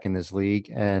quarterback in this league.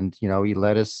 And, he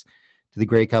led us to the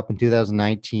Grey Cup in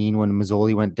 2019 when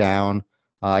Mazzoli went down.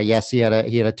 Yes, he had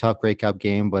a tough Grey Cup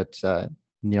game, but,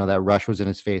 that rush was in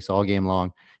his face all game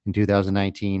long in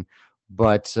 2019.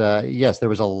 But, yes, there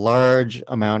was a large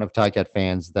amount of Ticat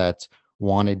fans that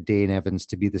wanted Dane Evans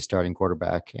to be the starting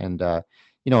quarterback. And, a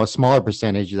smaller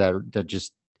percentage that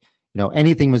just,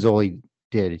 anything Mazzoli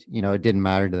did, it didn't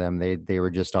matter to them. They were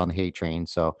just on the hate train.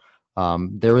 So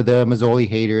There were the Mazzoli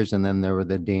haters, and then there were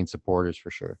the Dane supporters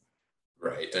for sure.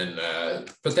 Right. And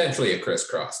potentially a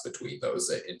crisscross between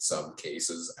those in some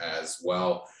cases as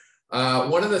well.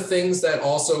 One of the things that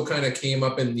also kind of came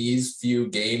up in these few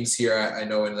games here, I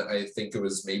know, and I think it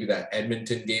was maybe that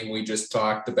Edmonton game we just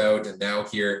talked about, and now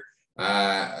here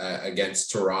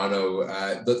against Toronto,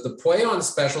 the play on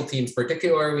special teams,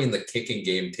 particularly in the kicking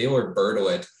game, Taylor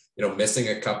Bertolet, missing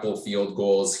a couple field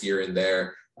goals here and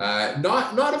there.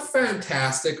 Not a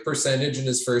fantastic percentage in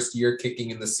his first year kicking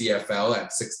in the CFL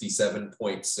at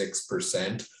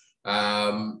 67.6%.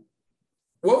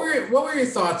 What were your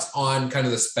thoughts on kind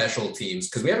of the special teams?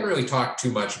 Because we haven't really talked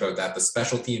too much about that, the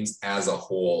special teams as a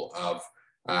whole of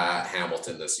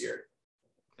Hamilton this year.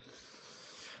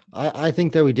 I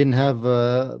think that we didn't have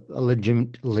a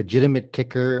legitimate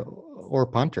kicker or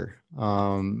punter.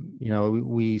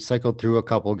 We cycled through a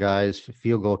couple guys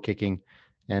field goal kicking,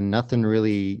 and nothing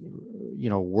really,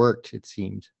 worked, it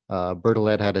seemed.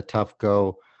 Bertolet had a tough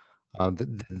go.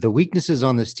 The weaknesses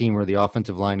on this team were the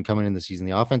offensive line coming in the season,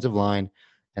 the offensive line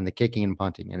and the kicking and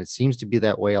punting. And it seems to be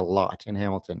that way a lot in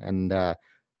Hamilton. And I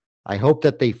hope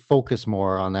that they focus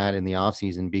more on that in the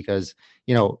offseason because,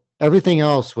 everything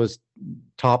else was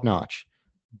top notch.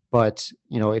 But,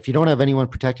 if you don't have anyone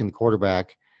protecting the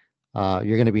quarterback,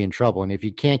 you're going to be in trouble. And if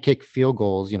you can't kick field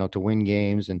goals, to win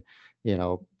games and,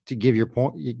 to give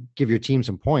your team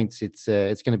some points, it's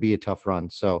going to be a tough run.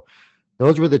 So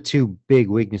those were the two big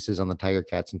weaknesses on the Tiger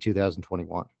Cats in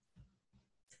 2021.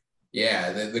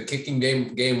 Yeah, the kicking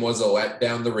game was a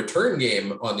letdown. The return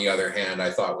game, on the other hand, I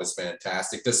thought was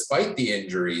fantastic, despite the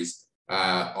injuries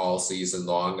all season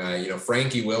long.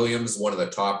 Frankie Williams, one of the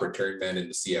top return men in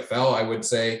the CFL, I would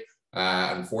say.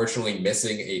 Unfortunately,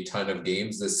 missing a ton of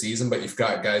games this season, but you've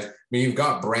got guys. You've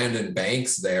got Brandon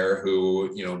Banks there,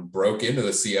 who broke into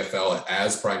the CFL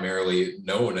as primarily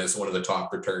known as one of the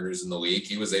top returners in the league.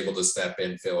 He was able to step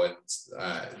in, fill in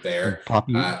there.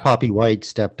 Poppy White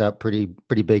stepped up pretty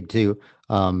big too.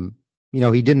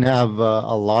 He didn't have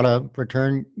a lot of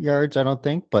return yards, I don't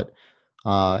think, but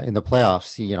in the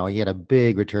playoffs, he had a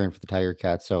big return for the Tiger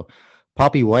Cats. So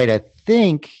Poppy White, I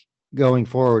think, going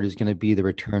forward is going to be the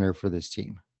returner for this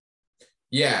team.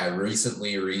 Yeah,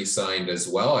 recently re-signed as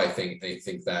well. I think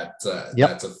that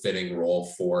that's a fitting role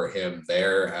for him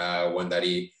there. One that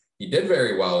he did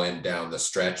very well in down the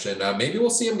stretch, and maybe we'll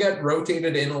see him get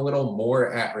rotated in a little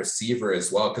more at receiver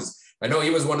as well. Because I know he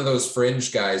was one of those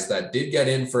fringe guys that did get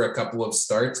in for a couple of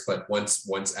starts, but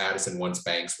once Addison, once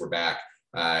Banks were back,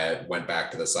 went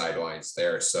back to the sidelines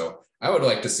there. So I would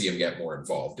like to see him get more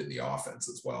involved in the offense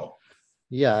as well.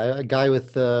 Yeah, a guy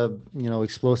with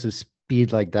explosive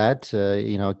speed like that,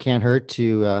 can't hurt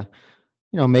to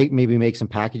maybe make some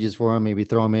packages for him, maybe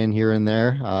throw him in here and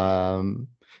there. And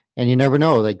you never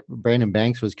know. Like Brandon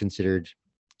Banks was considered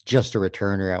just a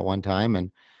returner at one time,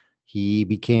 and he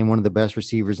became one of the best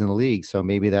receivers in the league. So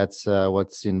maybe that's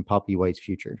what's in Poppy White's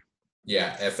future.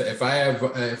 Yeah, if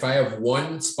I have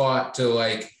one spot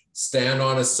to stand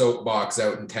on a soapbox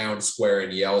out in town square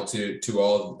and yell to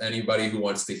anybody who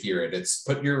wants to hear it, it's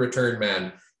put your return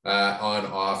man on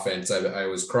offense. I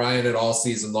was crying it all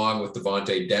season long with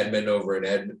Devontae Dedmon over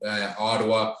in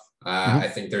Ottawa. I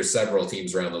think there's several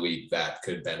teams around the league that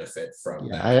could benefit from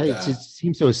that. It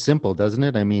seems so simple, doesn't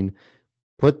it? I mean,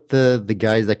 put the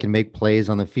guys that can make plays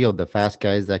on the field, the fast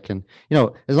guys that can,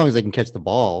 as long as they can catch the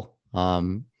ball.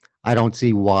 I don't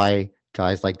see why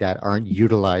guys like that aren't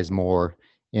utilized more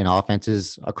in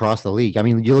offenses across the league. I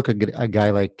mean, you look at a guy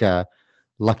like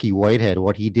Lucky Whitehead,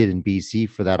 what he did in BC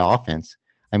for that offense.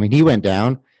 I mean, he went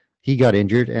down, he got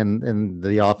injured, and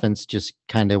the offense just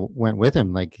kind of went with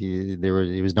him.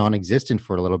 It was non-existent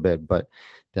for a little bit. But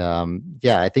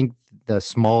I think the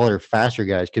smaller, faster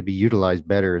guys could be utilized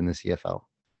better in the CFL.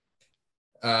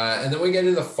 And then we get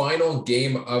into the final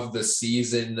game of the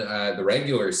season, the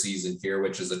regular season here,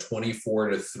 which is a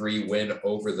 24-3 win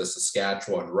over the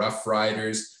Saskatchewan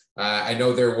Roughriders. I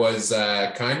know there was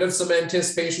kind of some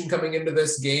anticipation coming into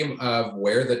this game of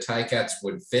where the Ticats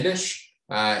would finish,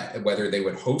 whether they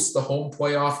would host the home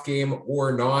playoff game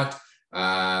or not.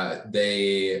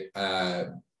 They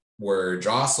were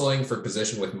jostling for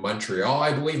position with Montreal,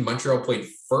 I believe. Montreal played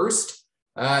first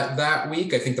that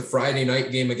week. I think the Friday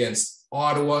night game against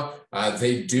Ottawa,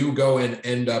 they do go and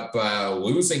end up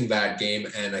losing that game.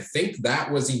 And I think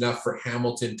that was enough for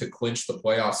Hamilton to clinch the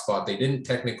playoff spot. They didn't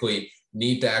technically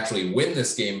need to actually win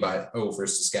this game over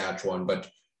Saskatchewan, but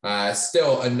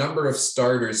still a number of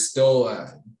starters, still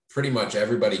pretty much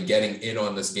everybody getting in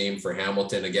on this game for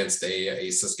Hamilton against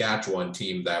a Saskatchewan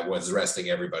team that was resting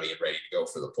everybody and ready to go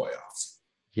for the playoffs.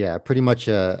 Yeah, pretty much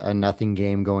a nothing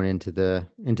game going into the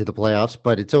playoffs,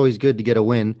 but it's always good to get a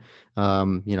win.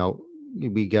 You know,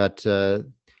 we got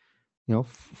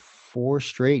four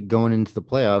straight going into the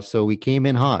playoffs, so we came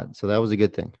in hot, so that was a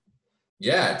good thing.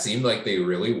 Yeah, it seemed like they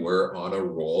really were on a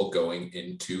roll going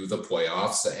into the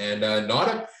playoffs, and not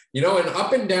a an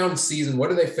up and down season. What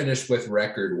did they finish with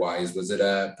record wise? Was it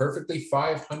a perfectly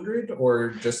 500 or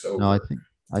just No, over?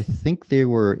 I think they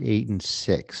were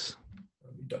 8-6.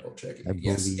 Let me double check I again.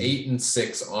 Yes, believe.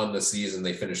 8-6 on the season.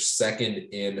 They finished second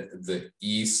in the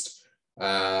East.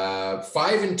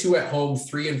 5-2 at home,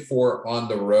 3-4 on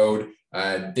the road.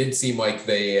 Did seem like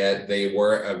they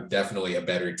were definitely a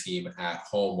better team at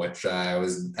home, which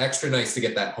was extra nice to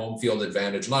get that home field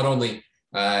advantage. Not only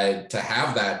to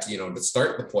have that, to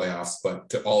start the playoffs, but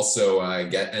to also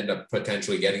end up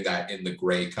potentially getting that in the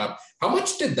Grey Cup. How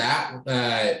much did that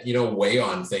weigh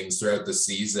on things throughout the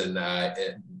season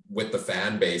with the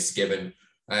fan base, given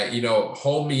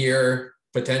home year,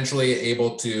 potentially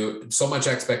able to so much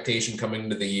expectation coming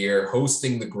into the year,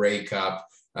 hosting the Grey Cup,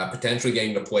 potentially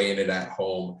getting to play in it at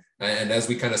home. And as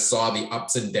we kind of saw the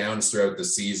ups and downs throughout the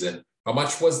season, how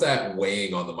much was that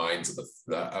weighing on the minds of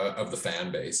the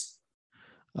fan base?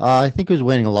 I think it was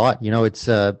winning a lot. It's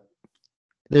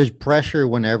there's pressure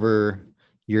whenever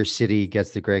your city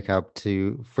gets the Grey Cup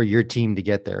for your team to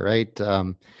get there, right?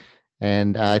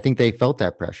 And I think they felt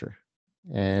that pressure.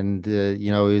 And it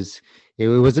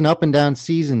was an up and down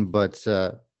season, but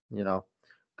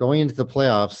going into the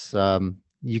playoffs,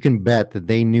 you can bet that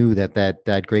they knew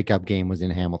that Grey Cup game was in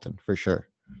Hamilton for sure.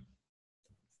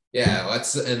 Yeah,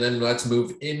 let's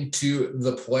move into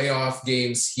the playoff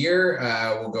games here.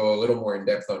 We'll go a little more in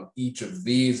depth on each of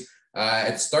these.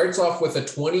 It starts off with a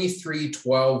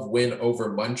 23-12 win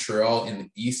over Montreal in the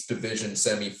East Division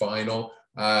semifinal.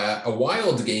 A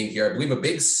wild game here, I believe a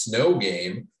big snow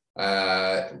game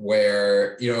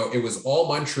where, it was all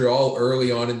Montreal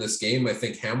early on in this game. I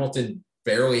think Hamilton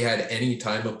barely had any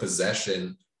time of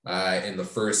possession in the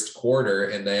first quarter,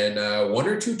 and then one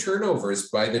or two turnovers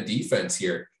by the defense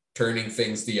here, turning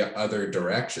things the other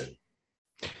direction.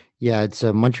 Yeah, it's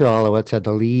Montreal Alouettes had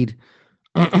the lead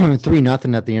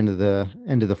 3-0 at the end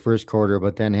of the first quarter,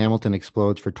 but then Hamilton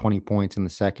explodes for 20 points in the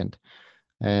second.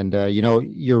 And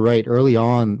you're right. Early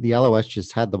on, the Alouettes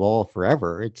just had the ball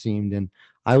forever, it seemed, and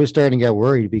I was starting to get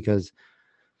worried because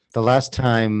the last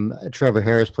time Trevor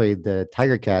Harris played the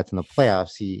Tiger Cats in the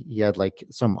playoffs, he had like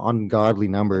some ungodly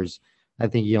numbers. I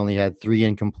think he only had 3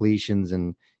 incompletions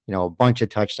and a bunch of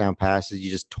touchdown passes.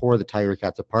 You just tore the Tiger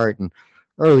Cats apart. And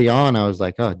early on, I was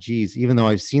like, oh, geez, even though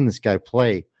I've seen this guy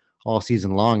play all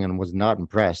season long and was not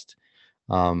impressed,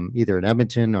 either in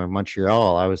Edmonton or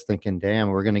Montreal, I was thinking, damn,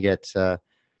 we're going to get,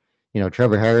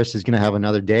 Trevor Harris is going to have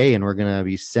another day and we're going to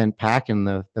be sent packing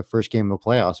the first game of the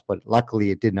playoffs. But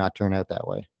luckily, it did not turn out that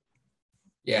way.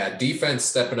 Yeah, defense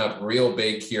stepping up real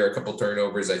big here. A couple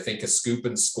turnovers. I think a scoop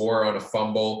and score on a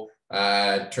fumble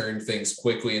turned things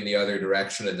quickly in the other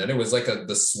direction. And then it was like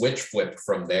the switch flipped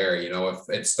from there. If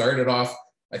it started off,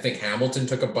 I think Hamilton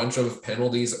took a bunch of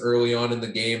penalties early on in the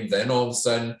game. Then all of a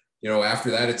sudden, after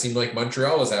that, it seemed like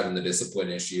Montreal was having the discipline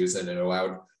issues, and it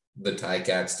allowed the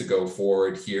Ticats to go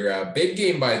forward here. Big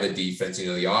game by the defense.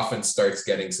 The offense starts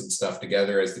getting some stuff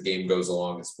together as the game goes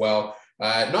along as well.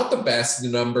 Not the best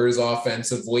numbers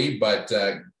offensively, but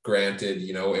granted,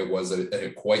 it was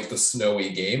quite the snowy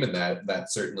game, and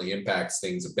that certainly impacts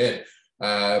things a bit.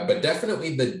 But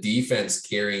definitely the defense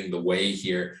carrying the way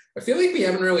here. I feel like we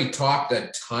haven't really talked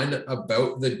a ton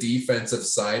about the defensive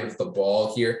side of the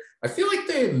ball here. I feel like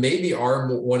they maybe are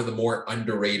one of the more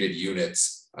underrated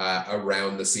units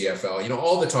around the CFL.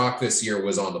 All the talk this year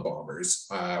was on the Bombers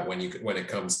when it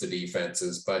comes to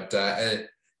defenses, but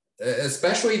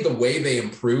especially the way they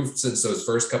improved since those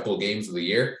first couple of games of the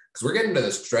year, because we're getting to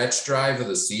the stretch drive of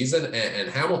the season, and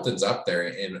Hamilton's up there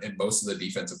in most of the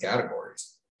defensive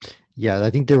categories. Yeah, I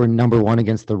think they were number 1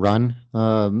 against the run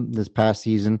this past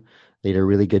season. They did a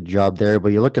really good job there.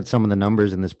 But you look at some of the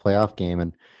numbers in this playoff game,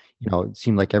 and it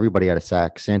seemed like everybody had a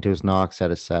sack. Santos Knox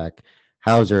had a sack.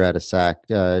 Hauser had a sack.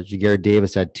 Jagger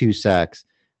Davis had 2 sacks.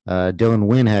 Dylan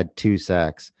Wynn had 2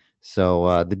 sacks.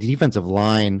 So the defensive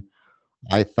line,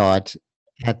 I thought,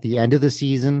 at the end of the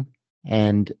season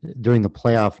and during the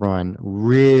playoff run,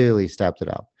 really stepped it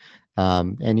up.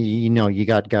 And you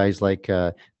got guys like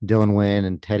Dylan Wynn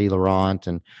and Teddy Laurent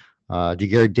and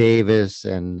Jagger Davis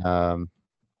and the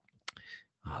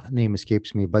name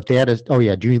escapes me, but they had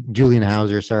Julian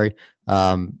Hauser. Sorry.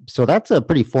 So that's a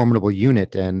pretty formidable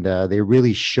unit, and they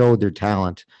really showed their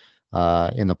talent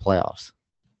in the playoffs.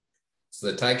 So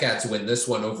the Ticats win this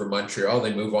one over Montreal.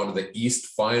 They move on to the East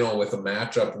Final with a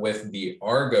matchup with the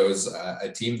Argos, a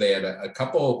team they had a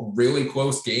couple really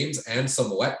close games and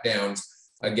some letdowns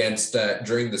against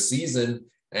during the season.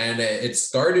 And it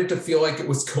started to feel like it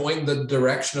was going the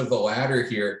direction of the ladder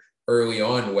here early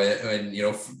on when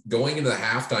going into the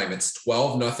halftime, it's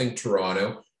 12-0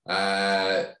 Toronto.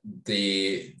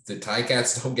 The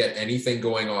Ticats don't get anything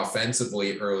going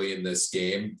offensively early in this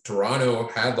game. Toronto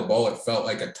had the ball, it felt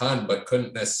like a ton, but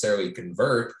couldn't necessarily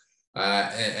convert.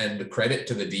 And credit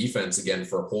to the defense again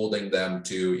for holding them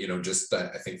to, just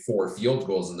I think 4 field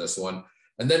goals in this one.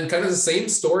 And then kind of the same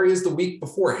story as the week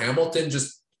before. Hamilton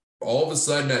just all of a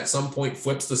sudden at some point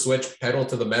flips the switch, pedal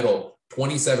to the metal,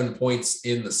 27 points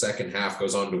in the second half,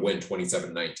 goes on to win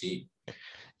 27-19.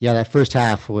 Yeah, that first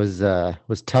half was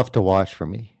tough to watch for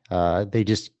me. They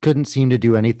just couldn't seem to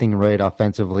do anything right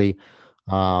offensively.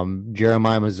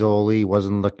 Jeremiah Masoli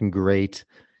wasn't looking great.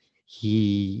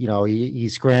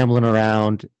 He's scrambling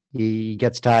around. He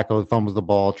gets tackled, fumbles the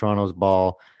ball, Toronto's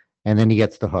ball, and then he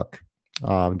gets the hook.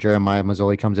 Jeremiah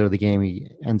Masoli comes out of the game.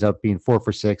 He ends up being 4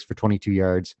 for 6 for 22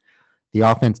 yards. The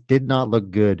offense did not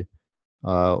look good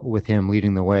with him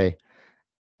leading the way.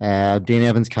 Dane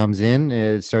Evans comes in,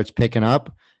 it starts picking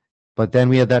up. But then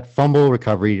we had that fumble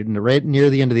recovery right near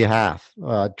the end of the half.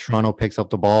 Toronto picks up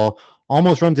the ball,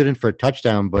 almost runs it in for a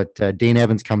touchdown, but Dane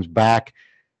Evans comes back,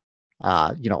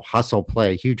 hustle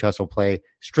play, huge hustle play,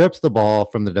 strips the ball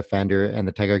from the defender, and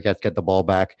the Tiger Cats get the ball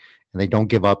back, and they don't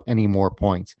give up any more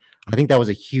points. I think that was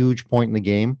a huge point in the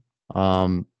game.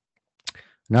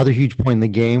 Another huge point in the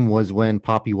game was when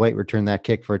Poppy White returned that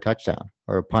kick for a touchdown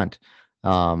or a punt.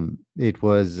 It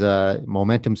was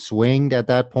momentum swinged at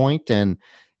that point, and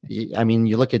I mean,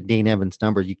 you look at Dane Evans'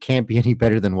 numbers, you can't be any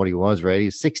better than what he was, right?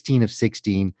 He's 16 of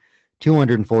 16,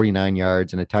 249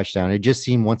 yards and a touchdown. It just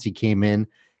seemed once he came in,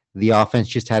 the offense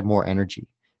just had more energy.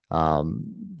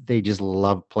 They just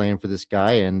loved playing for this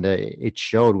guy, and it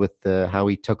showed with how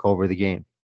he took over the game.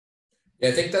 Yeah,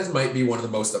 I think that might be one of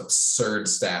the most absurd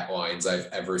stat lines I've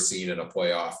ever seen in a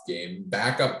playoff game.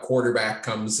 Backup quarterback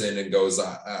comes in and goes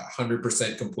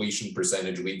 100% completion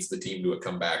percentage, leads the team to a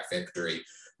comeback victory.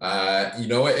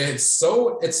 It's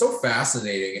so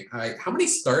fascinating. How many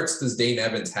starts does Dane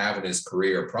Evans have in his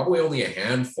career? Probably only a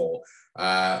handful,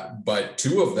 but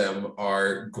 2 of them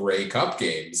are Grey Cup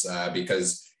games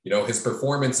because, his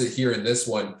performance here in this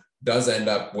one does end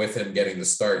up with him getting the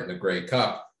start in the Grey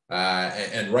Cup.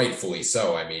 And rightfully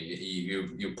so. I mean,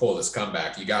 you pull this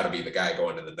comeback, you got to be the guy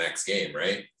going to the next game,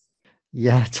 right?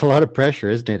 Yeah, it's a lot of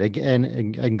pressure, isn't it? Again,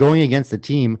 and going against the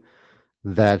team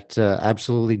that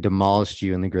absolutely demolished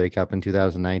you in the Grey Cup in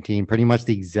 2019, pretty much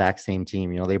the exact same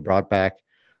team. They brought back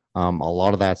a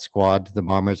lot of that squad, the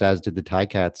Bombers, as did the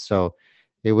Ticats. So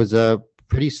it was a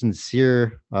pretty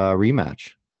sincere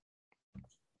rematch.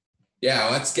 Yeah,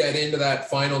 let's get into that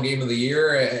final game of the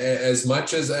year. As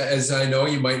much as I know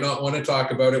you might not want to talk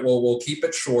about it, we'll keep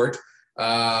it short.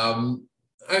 I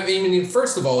mean,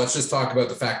 first of all, let's just talk about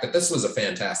the fact that this was a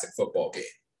fantastic football game.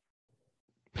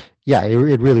 Yeah, it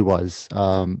really was.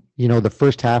 The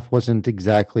first half wasn't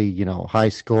exactly, high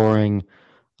scoring.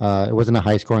 It wasn't a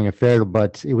high scoring affair,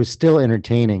 but it was still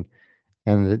entertaining.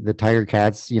 And the Tiger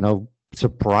Cats,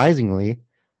 surprisingly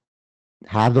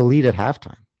had the lead at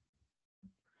halftime.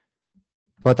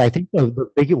 But I think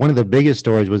one of the biggest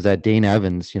stories was that Dane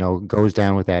Evans, goes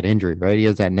down with that injury, right? He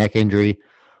has that neck injury.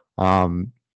 I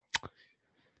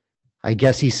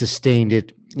guess he sustained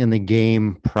it in the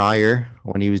game prior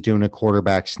when he was doing a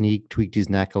quarterback sneak, tweaked his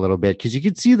neck a little bit because you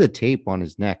could see the tape on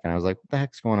his neck. And I was like, what the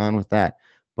heck's going on with that?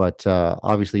 But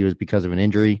obviously it was because of an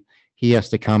injury. He has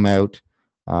to come out.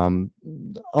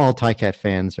 All Ticat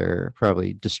fans are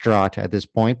probably distraught at this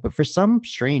point, but for some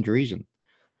strange reason,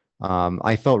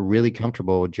 I felt really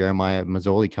comfortable with Jeremiah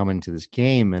Masoli coming into this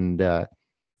game, and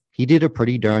he did a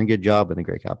pretty darn good job in the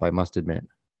Grey Cup, I must admit.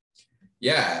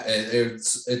 Yeah,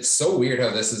 it's so weird how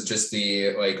this is just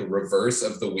the reverse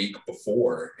of the week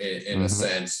before in a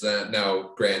sense.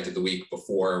 Now, granted, the week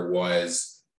before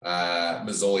was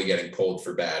Masoli getting pulled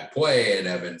for bad play and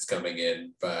Evans coming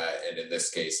in, and in this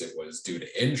case, it was due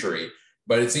to injury.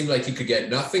 But it seemed like he could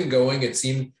get nothing going. It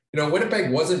seemed,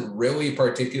 Winnipeg wasn't really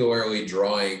particularly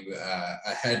drawing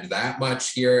ahead that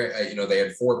much here. They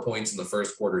had 4 points in the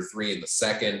first quarter, 3 in the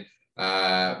second.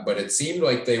 But it seemed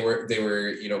like they were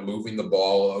moving the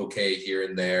ball okay here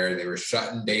and there. They were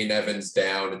shutting Dane Evans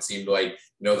down. It seemed like,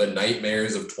 the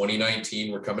nightmares of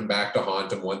 2019 were coming back to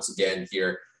haunt him once again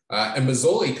here. And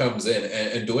Masoli comes in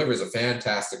and delivers a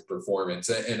fantastic performance.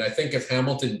 And I think if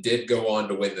Hamilton did go on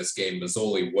to win this game,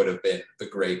 Masoli would have been the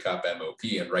Grey Cup MOP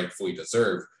and rightfully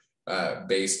deserved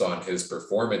based on his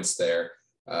performance there.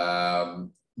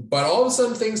 But all of a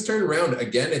sudden things turn around.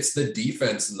 Again, it's the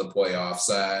defense in the playoffs.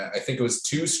 I think it was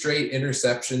 2 straight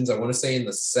interceptions. I want to say in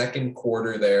the second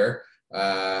quarter there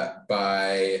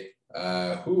by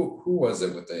who was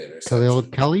it with the interception? Khalil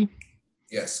Kelly?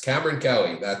 Yes, Cameron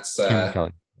Kelly. That's Cameron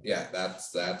Kelly. yeah,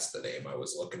 that's the name I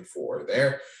was looking for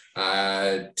there.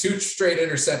 2 straight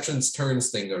interceptions turns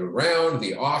things around.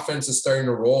 The offense is starting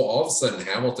to roll. All of a sudden,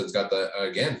 Hamilton's got the,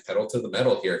 again, pedal to the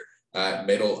metal here,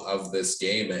 middle of this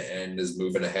game, and is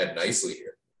moving ahead nicely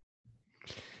here.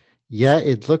 Yeah,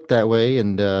 it looked that way,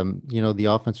 and the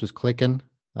offense was clicking.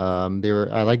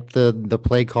 I like the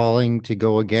play calling to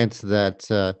go against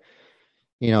that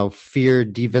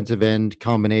feared defensive end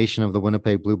combination of the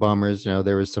Winnipeg Blue Bombers.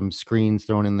 There was some screens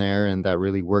thrown in there, and that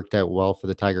really worked out well for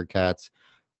the Tiger Cats.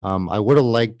 I would have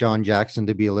liked Don Jackson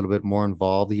to be a little bit more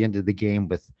involved. He ended the game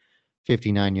with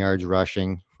 59 yards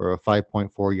rushing for a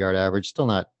 5.4 yard average. Still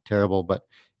not terrible, but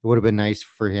it would have been nice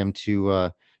for him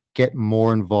to get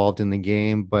more involved in the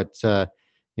game. But,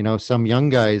 some young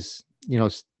guys,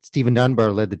 Stephen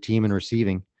Dunbar led the team in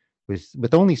receiving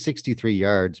with only 63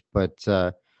 yards, but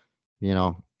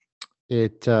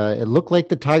it looked like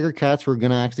the Tiger Cats were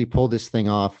going to actually pull this thing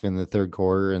off in the third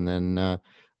quarter, and then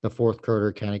the fourth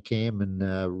quarter kind of came and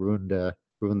ruined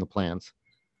the plans.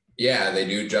 Yeah, they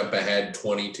do jump ahead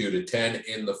 22-10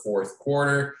 in the fourth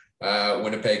quarter.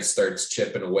 Winnipeg starts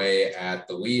chipping away at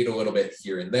the lead a little bit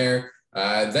here and there.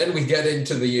 Then we get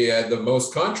into the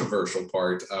most controversial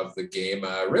part of the game,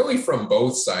 really from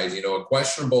both sides. A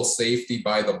questionable safety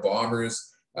by the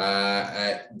Bombers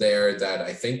there that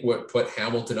I think would put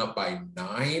Hamilton up by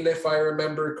 9, if I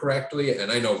remember correctly.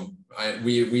 And I know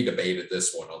we debated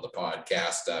this one on the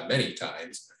podcast many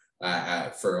times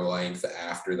for length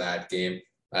after that game.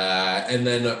 And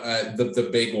then the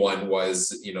big one was,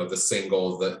 the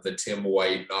single, the Tim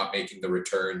White not making the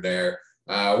return there.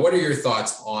 What are your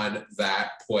thoughts on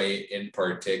that play in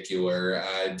particular?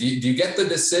 Do you get the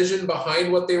decision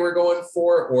behind what they were going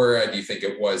for, or do you think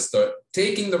it was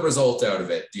taking the result out of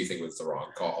it? Do you think it was the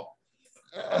wrong call?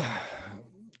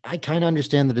 I kind of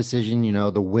understand the decision.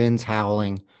 The wind's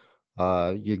howling.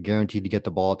 You're guaranteed to get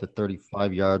the ball at the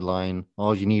 35-yard line.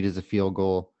 All you need is a field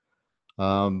goal.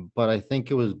 But I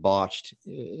think it was botched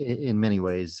in many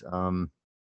ways.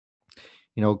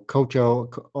 Coach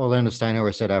Orlando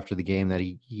Steinauer said after the game that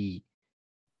he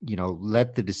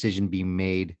let the decision be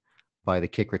made by the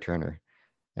kick returner.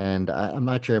 And I'm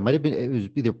not sure. It was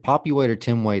either Poppy White or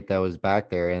Tim White that was back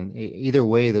there. And either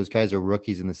way, those guys are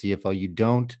rookies in the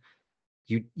CFL.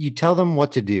 You tell them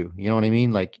what to do. You know what I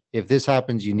mean? Like, if this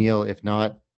happens, you kneel. If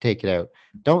not, take it out.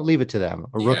 Don't leave it to them.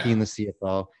 A rookie in the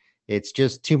CFL. It's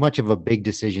just too much of a big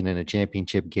decision in a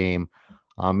championship game.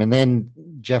 And then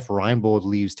Jeff Reinbold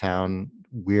leaves town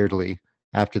weirdly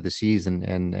after the season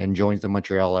and joins the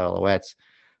Montreal Alouettes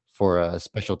for a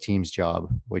special teams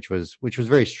job, which was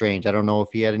very strange. I don't know if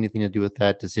he had anything to do with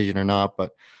that decision or not,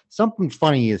 but something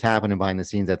funny is happening behind the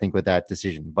scenes, I think, with that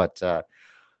decision. But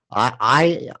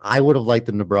I would have liked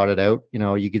them to brought it out.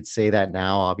 You could say that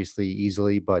now, obviously,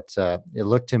 easily, but it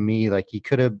looked to me like he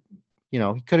could have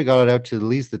got it out to at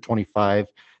least the 25,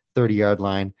 30-yard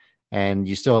line, and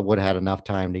you still would have had enough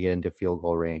time to get into field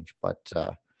goal range. But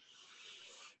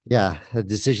a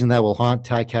decision that will haunt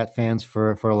Ticat fans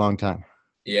for a long time.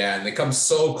 Yeah, and they come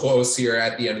so close here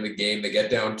at the end of the game. They get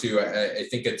down to, I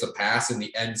think it's a pass in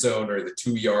the end zone or the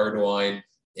 2-yard line,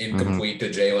 incomplete to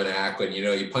Jalen Acklin.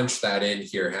 You punch that in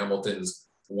here. Hamilton's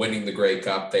winning the Grey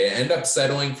Cup. They end up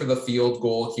settling for the field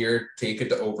goal here, take it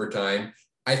to overtime.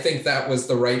 I think that was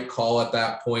the right call at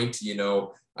that point.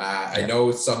 I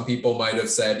know some people might have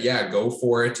said, yeah, go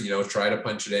for it, try to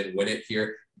punch it in, win it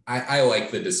here. I like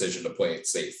the decision to play it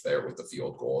safe there with the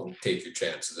field goal and take your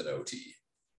chances in OT.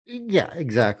 Yeah,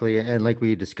 exactly. And like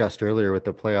we discussed earlier with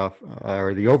the playoff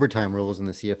or the overtime rules in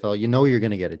the CFL, you're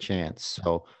going to get a chance.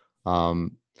 So the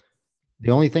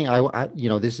only thing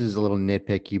this is a little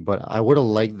nitpicky, but I would have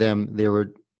liked them.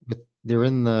 They're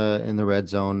in the red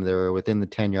zone. They were within the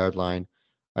 10-yard line.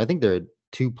 I think there are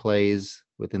 2 plays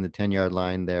within the 10-yard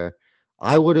line there.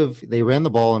 They ran the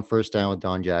ball on first down with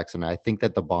Don Jackson. I think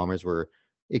that the Bombers were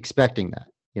expecting that.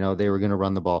 They were going to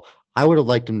run the ball. I would have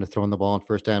liked them to throw the ball on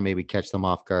first down, maybe catch them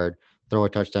off guard, throw a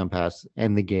touchdown pass,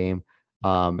 end the game.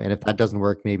 And if that doesn't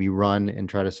work, maybe run and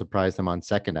try to surprise them on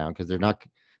second down, because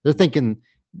they're thinking,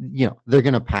 they're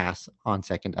going to pass on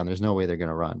second down. There's no way they're going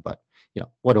to run. But,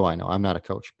 what do I know? I'm not a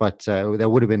coach. But that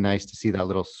would have been nice to see that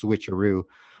little switcheroo.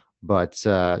 But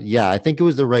I think it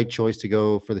was the right choice to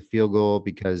go for the field goal,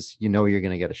 because you're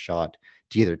going to get a shot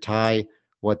to either tie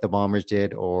what the Bombers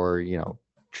did or,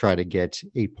 try to get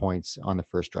 8 points on the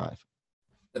first drive.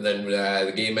 And then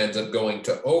the game ends up going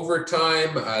to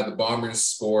overtime. The Bombers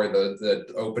score the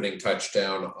opening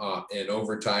touchdown in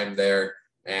overtime there.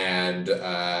 And,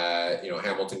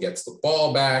 Hamilton gets the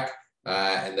ball back.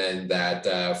 And then that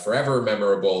forever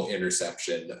memorable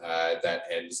interception that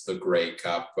ends the Grey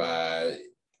Cup I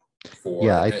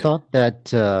thought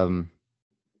that,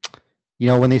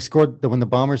 when the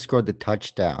Bombers scored the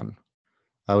touchdown,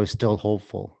 I was still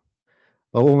hopeful.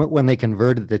 But when they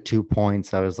converted the 2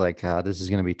 points, I was like, this is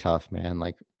going to be tough, man.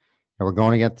 Like, we're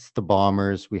going against the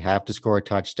Bombers. We have to score a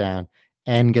touchdown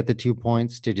and get the 2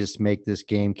 points to just make this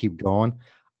game keep going.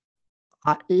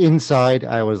 Inside,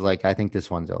 I was like, I think this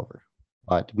one's over.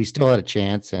 But we still had a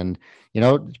chance. And,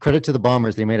 credit to the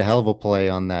Bombers. They made a hell of a play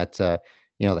on that,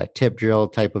 that tip drill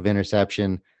type of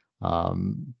interception.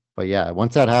 But yeah,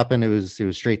 once that happened, it was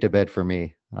straight to bed for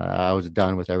me. I was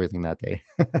done with everything that day.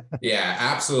 Yeah,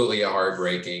 absolutely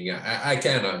heartbreaking. I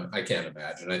can't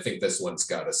imagine. I think this one's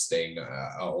got to sting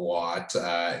a lot.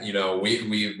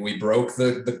 We broke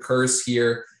the curse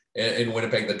here in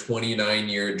Winnipeg, the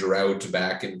 29-year drought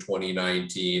back in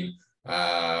 2019.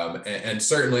 And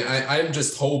certainly I'm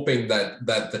just hoping that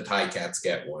the Ticats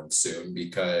get one soon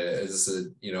because,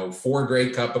 4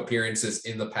 Grey Cup appearances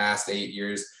in the past 8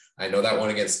 years. I know that one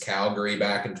against Calgary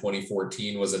back in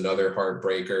 2014 was another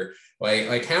heartbreaker.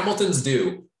 Like Hamilton's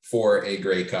due for a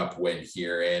Grey Cup win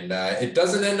here. And it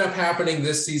doesn't end up happening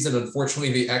this season.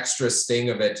 Unfortunately, the extra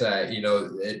sting of it,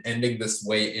 it ending this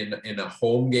way in a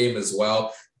home game as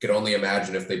well. You could only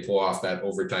imagine if they pull off that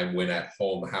overtime win at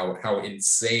home, how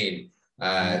insane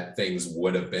things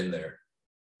would have been there.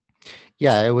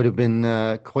 Yeah, it would have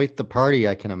been quite the party,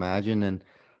 I can imagine. And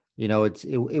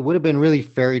it would have been really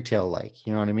fairy tale like,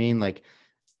 you know what I mean? Like,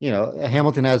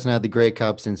 Hamilton hasn't had the Grey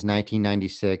Cup since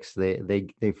 1996.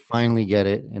 They finally get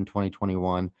it in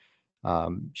 2021.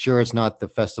 Sure, it's not the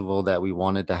festival that we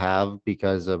wanted to have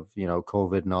because of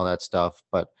COVID and all that stuff,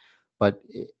 but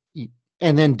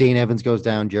and then Dane Evans goes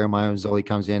down, Jeremiah Masoli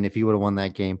comes in. If he would have won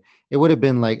that game, it would have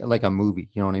been like a movie,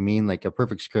 you know what I mean? Like a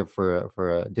perfect script for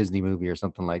a Disney movie or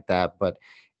something like that. But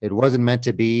it wasn't meant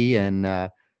to be, and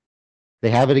they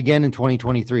have it again in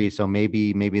 2023, so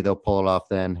maybe they'll pull it off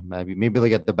then. Maybe they'll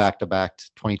get the back-to-back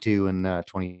 22 and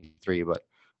 23, but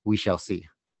we shall see.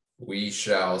 We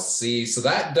shall see. So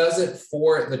that does it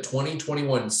for the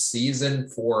 2021 season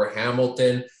for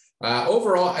Hamilton.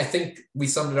 Overall, I think we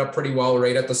summed it up pretty well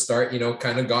right at the start.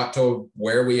 Kind of got to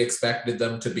where we expected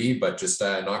them to be, but just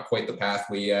not quite the path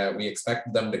we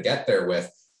expected them to get there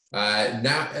with.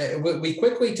 Now, we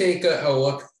quickly take a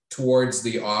look towards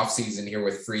the offseason here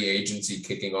with free agency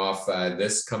kicking off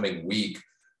this coming week.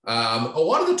 A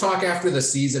lot of the talk after the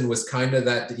season was kind of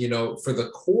that, for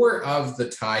the core of the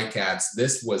Ticats,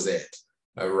 this was it,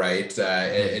 right?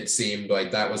 It seemed like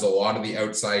that was a lot of the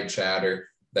outside chatter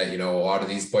that, a lot of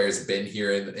these players have been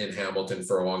here in Hamilton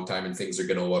for a long time and things are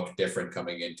going to look different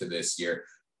coming into this year.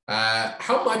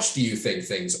 How much do you think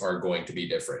things are going to be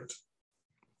different?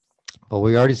 Well,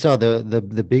 we already saw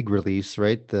the big release,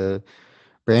 right? The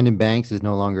Brandon Banks is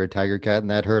no longer a Tiger Cat,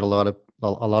 and that hurt a lot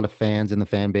of fans in the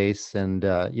fan base. And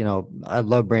I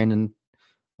love Brandon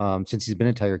since he's been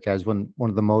a Tiger Cat. He's one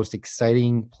of the most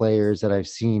exciting players that I've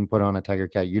seen put on a Tiger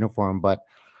Cat uniform. But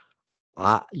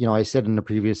I said in the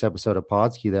previous episode of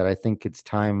Podski that I think it's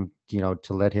time to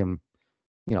let him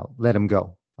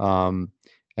go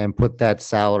and put that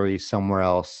salary somewhere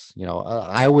else.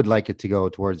 I would like it to go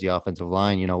towards the offensive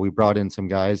line. We brought in some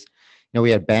guys. We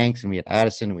had Banks and we had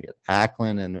Addison, we had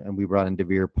Acklin, and we brought in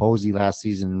Devere Posey last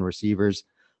season in receivers.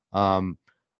 I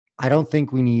don't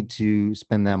think we need to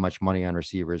spend that much money on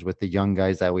receivers with the young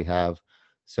guys that we have.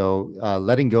 So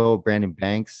letting go of Brandon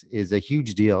Banks is a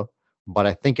huge deal, but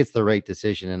I think it's the right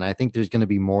decision, and I think there's going to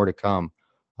be more to come.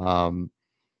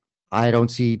 I don't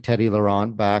see Teddy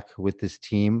Laurent back with this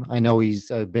team. I know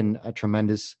he's been a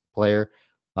tremendous player,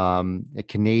 a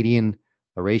Canadian,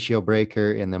 a ratio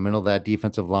breaker in the middle of that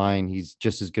defensive line. He's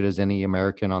just as good as any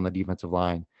American on the defensive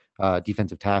line,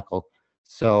 defensive tackle.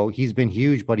 So he's been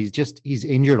huge, but he's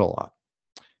injured a lot.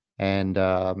 And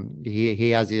he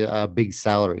has a big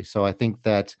salary. So I think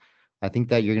that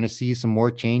you're going to see some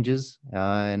more changes.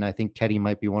 And I think Teddy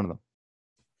might be one of them.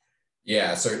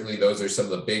 Yeah, certainly those are some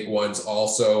of the big ones.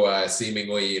 Also,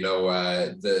 seemingly,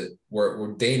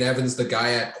 where Dane Evans, the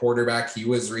guy at quarterback, he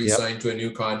was re-signed to a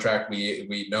new contract.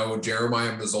 We know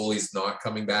Jeremiah Masoli's not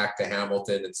coming back to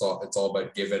Hamilton. It's all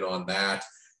but given on that.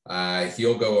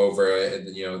 He'll go over,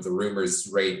 the rumors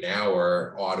right now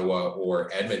are Ottawa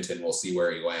or Edmonton. We'll see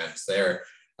where he lands there.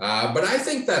 But I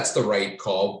think that's the right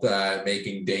call,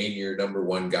 making Dane your number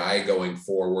one guy going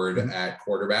forward at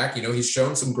quarterback. He's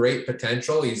shown some great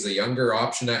potential. He's a younger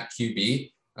option at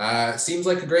QB. seems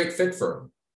like a great fit for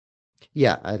him.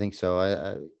 Yeah, I think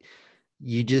so.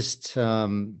 You just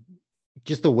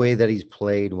the way that he's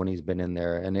played when he's been in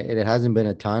there, and it hasn't been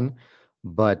a ton,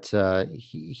 but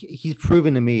he's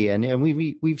proven to me, and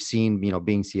we've seen,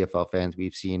 being CFL fans,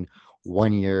 we've seen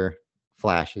 1 year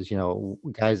flashes,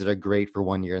 guys that are great for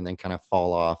 1 year and then kind of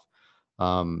fall off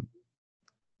um,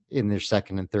 in their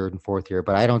second and third and fourth year.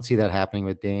 But I don't see that happening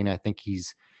with Dane. I think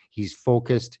he's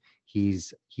focused.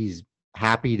 He's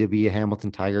happy to be a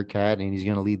Hamilton Tiger Cat, and he's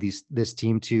going to lead this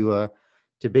team to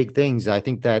big things. I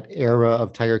think that era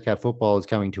of Tiger Cat football is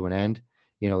coming to an end.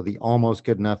 The almost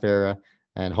good enough era,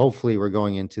 and hopefully we're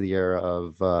going into the era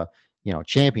of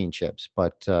championships.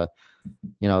 But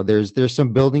there's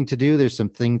some building to do. There's some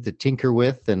things to tinker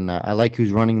with, and I like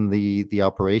who's running the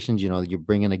operations. You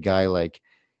bring in a guy like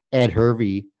Ed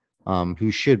Hervey, who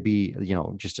should be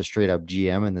just a straight up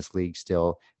GM in this league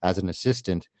still as an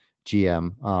assistant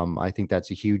GM. I think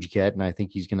that's a huge get, and I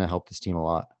think he's going to help this team a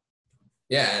lot.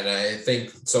 Yeah, and I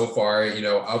think so far,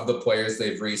 of the players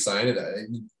they've re-signed,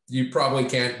 you probably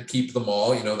can't keep them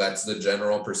all. That's the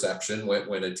general perception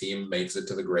when a team makes it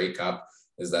to the Grey Cup,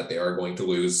 is that they are going to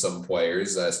lose some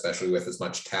players, especially with as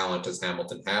much talent as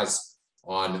Hamilton has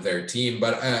on their team.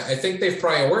 But I think they've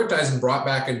prioritized and brought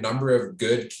back a number of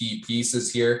good key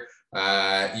pieces here.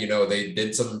 They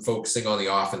did some focusing on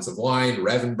the offensive line.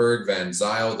 Revenberg, Van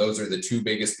Zyl, those are the two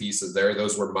biggest pieces there.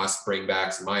 Those were must bring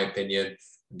backs, in my opinion.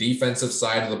 Defensive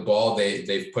side of the ball,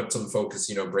 they've put some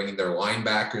focus, bringing their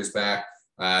linebackers back.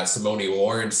 Simone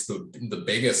Lawrence, the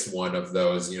biggest one of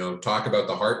those. Talk about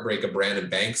the heartbreak of Brandon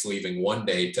Banks leaving one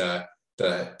day to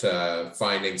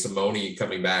finding Simone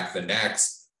coming back the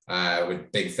next.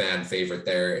 With big fan favorite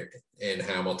there in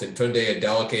Hamilton. Tunde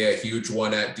Adeleke, a huge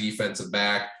one at defensive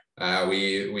back.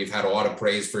 We've had a lot of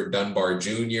praise for Dunbar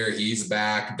Jr. He's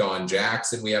back. Don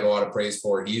Jackson, we had a lot of praise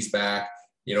for. He's back.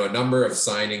 A number of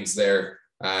signings there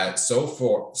so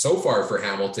far for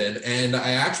Hamilton. And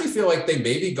I actually feel like they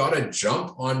maybe got a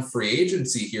jump on free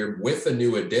agency here with a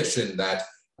new addition that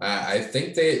I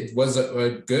think was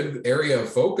a good area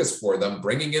of focus for them,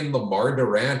 bringing in Lamar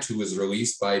Durant, who was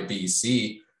released by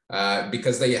BC,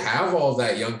 because they have all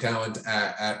that young talent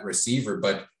at receiver,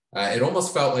 but it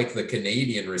almost felt like the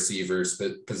Canadian receivers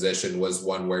position was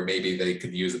one where maybe they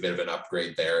could use a bit of an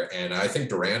upgrade there. And I think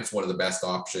Durant's one of the best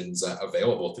options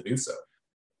available to do so.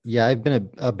 Yeah, I've been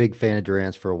a big fan of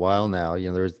Durant's for a while now.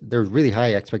 There's really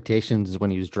high expectations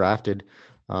when he was drafted.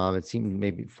 It seemed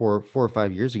maybe four or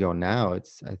 5 years ago now.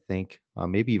 It's, I think,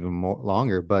 maybe even more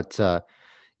longer. But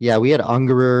yeah, we had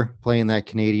Ungerer playing that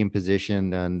Canadian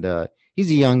position, and he's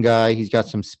a young guy. He's got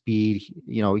some speed.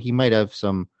 He might have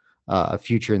some a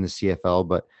future in the CFL,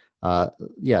 but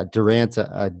yeah, Durant's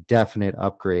a definite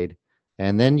upgrade.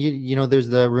 And then there's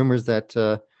the rumors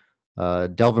that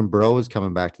Delvin Breaux is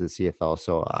coming back to the CFL,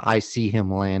 so I see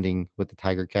him landing with the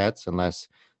Tiger Cats unless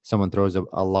someone throws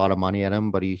a lot of money at him.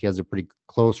 But he has a pretty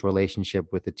close relationship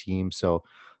with the team, so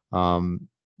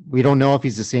we don't know if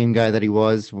he's the same guy that he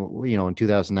was, in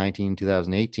 2019,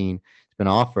 2018. He's been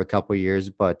off for a couple of years,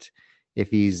 but if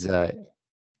he's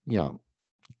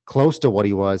close to what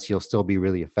he was, he'll still be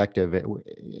really effective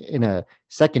in a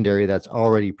secondary that's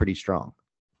already pretty strong.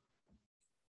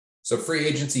 So free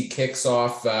agency kicks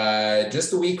off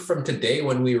just a week from today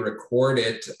when we record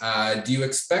it. Do you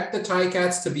expect the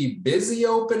Ticats to be busy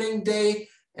opening day?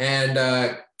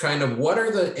 And kind of what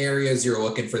are the areas you're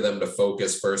looking for them to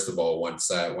focus, first of all, once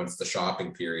the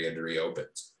shopping period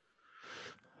reopens?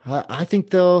 I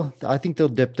think they'll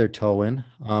dip their toe in.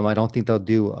 I don't think they'll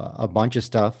do a bunch of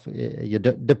stuff.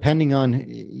 Depending on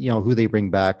who they bring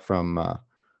back from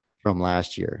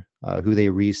last year, who they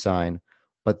re-sign.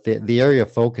 But the area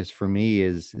of focus for me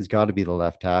is got to be the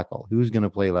left tackle. Who's going to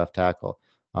play left tackle?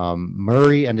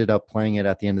 Murray ended up playing it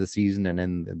at the end of the season and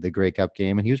in the Grey Cup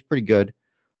game, and he was pretty good.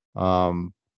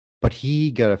 But he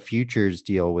got a futures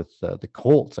deal with the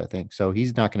Colts, I think. So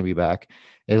he's not going to be back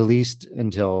at least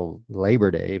until Labor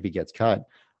Day if he gets cut.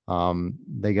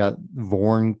 They got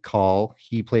Vorn Call.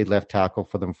 He played left tackle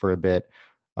for them for a bit.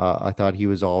 I thought he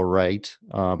was all right.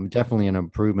 Definitely an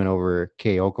improvement over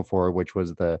Kay Okafor, which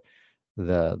was the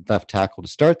left tackle to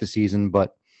start the season.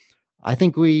 But I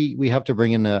think we have to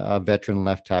bring in a veteran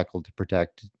left tackle to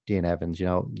protect Dane Evans.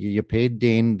 You paid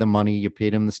Dane the money, you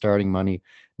paid him the starting money.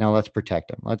 Now let's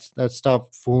protect him. Let's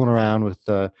stop fooling around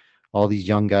with all these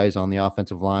young guys on the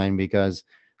offensive line, because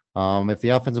if the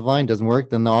offensive line doesn't work,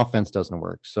 then the offense doesn't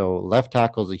work. So left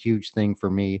tackle is a huge thing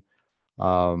for me.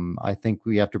 I think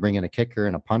we have to bring in a kicker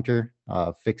and a punter,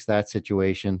 fix that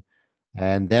situation.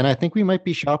 And then I think we might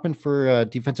be shopping for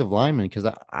defensive linemen,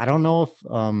 because I don't know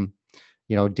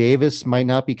if Davis might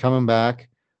not be coming back.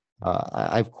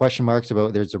 I have question marks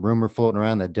about. There's a rumor floating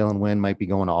around that Dylan Wynn might be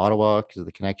going to Ottawa because of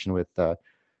the connection with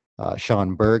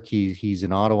Sean Burke. He's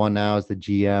in Ottawa now as the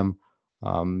GM.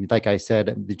 Like I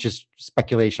said, it's just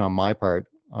speculation on my part,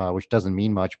 which doesn't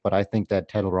mean much. But I think that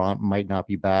Ted Laurent might not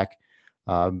be back.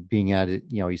 Being at it,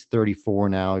 he's 34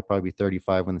 now. He'll probably be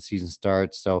 35 when the season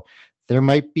starts. So there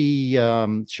might be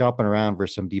shopping around for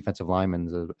some defensive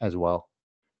linemen as well.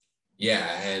 Yeah,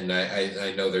 and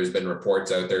I know there's been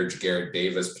reports out there, Garrett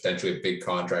Davis, potentially a big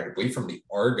contract, I believe from the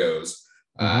Argos,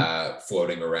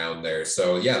 floating around there.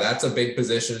 So yeah, that's a big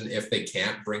position. If they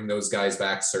can't bring those guys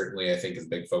back, certainly I think is a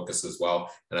big focus as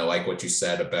well. And I like what you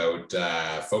said about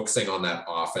focusing on that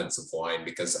offensive line,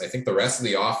 because I think the rest of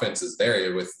the offense is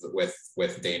there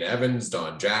with Dane Evans,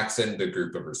 Don Jackson, the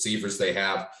group of receivers they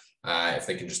have. If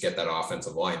they can just get that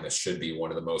offensive line, this should be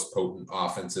one of the most potent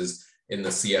offenses in the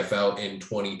CFL in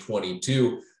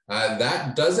 2022.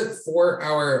 That does it for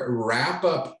our wrap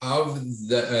up of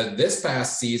this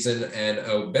past season and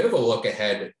a bit of a look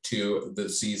ahead to the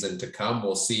season to come.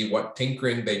 We'll see what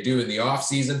tinkering they do in the off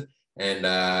season and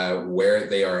where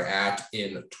they are at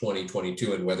in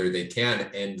 2022 and whether they can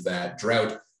end that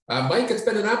drought. Mike, it's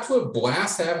been an absolute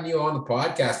blast having you on the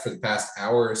podcast for the past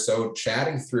hour or so,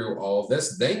 chatting through all of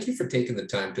this. Thank you for taking the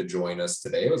time to join us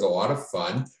today. It was a lot of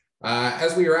fun.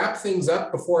 As we wrap things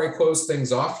up, before I close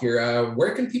things off here,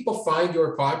 where can people find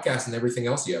your podcast and everything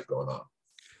else you have going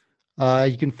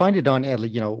on? You can find it on,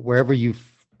 wherever you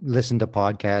listen to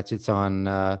podcasts. It's on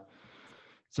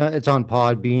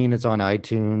Podbean, it's on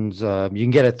iTunes. You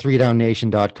can get it at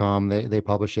 3downnation.com. They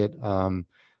publish it.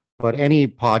 But any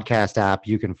podcast app,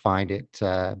 you can find it.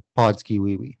 Podski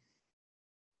Wee Wee.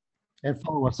 And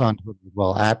follow us on Twitter as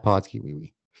well, at Podski Wee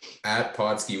Wee. At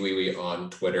Podski Wee Wee on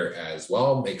Twitter as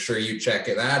well. Make sure you check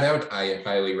that out. I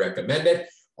highly recommend it.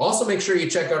 Also, make sure you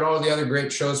check out all the other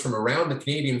great shows from around the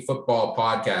Canadian Football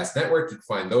Podcast Network. You can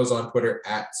find those on Twitter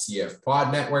at CF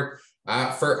Pod Network.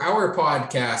 For our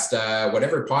podcast,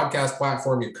 whatever podcast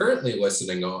platform you're currently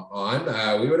listening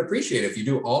on, we would appreciate if you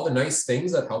do all the nice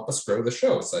things that help us grow the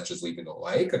show, such as leaving a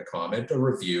like, a comment, a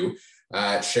review,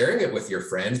 sharing it with your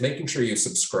friends, making sure you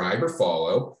subscribe or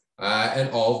follow, and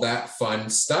all that fun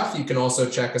stuff. You can also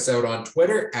check us out on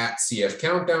Twitter at CF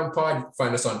Countdown Pod.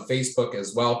 Find us on Facebook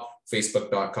as well,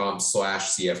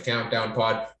 facebook.com/CF Countdown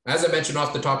Pod. As I mentioned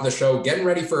off the top of the show, getting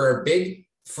ready for our big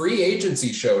free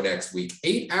agency show next week.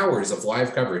 8 hours of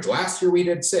live coverage. Last year we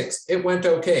did 6. It went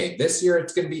okay. This year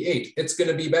it's going to be 8. It's going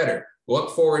to be better.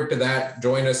 Look forward to that.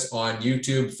 Join us on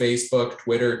YouTube, Facebook,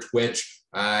 Twitter, Twitch.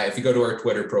 If you go to our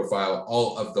Twitter profile,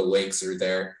 all of the links are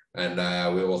there. And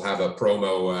we will have a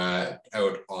promo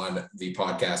out on the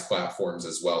podcast platforms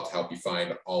as well to help you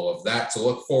find all of that. So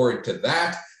look forward to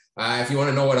that. If you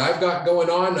want to know what I've got going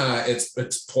on,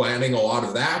 it's planning a lot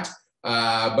of that.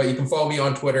 But you can follow me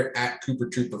on Twitter at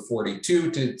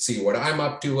CooperTrooper42 to see what I'm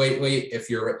up to lately. If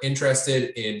you're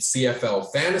interested in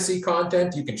CFL fantasy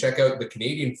content, you can check out the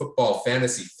Canadian Football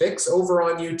Fantasy Fix over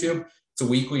on YouTube. It's a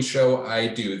weekly show I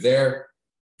do there.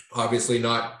 Obviously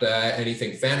not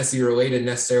anything fantasy related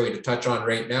necessarily to touch on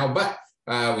right now, but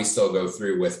we still go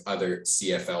through with other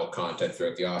CFL content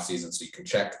throughout the offseason, so you can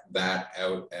check that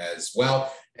out as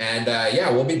well. And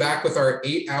we'll be back with our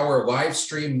 8-hour live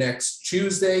stream next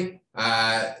Tuesday.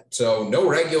 So no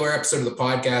regular episode of the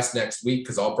podcast next week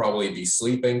because I'll probably be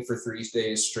sleeping for 3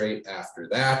 days straight after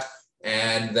that.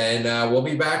 And then we'll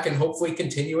be back and hopefully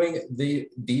continuing the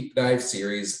deep dive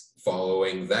series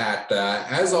following that.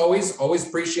 As always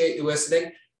appreciate you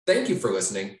listening. Thank you for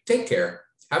listening. Take care.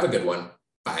 Have a good one.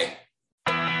 Bye.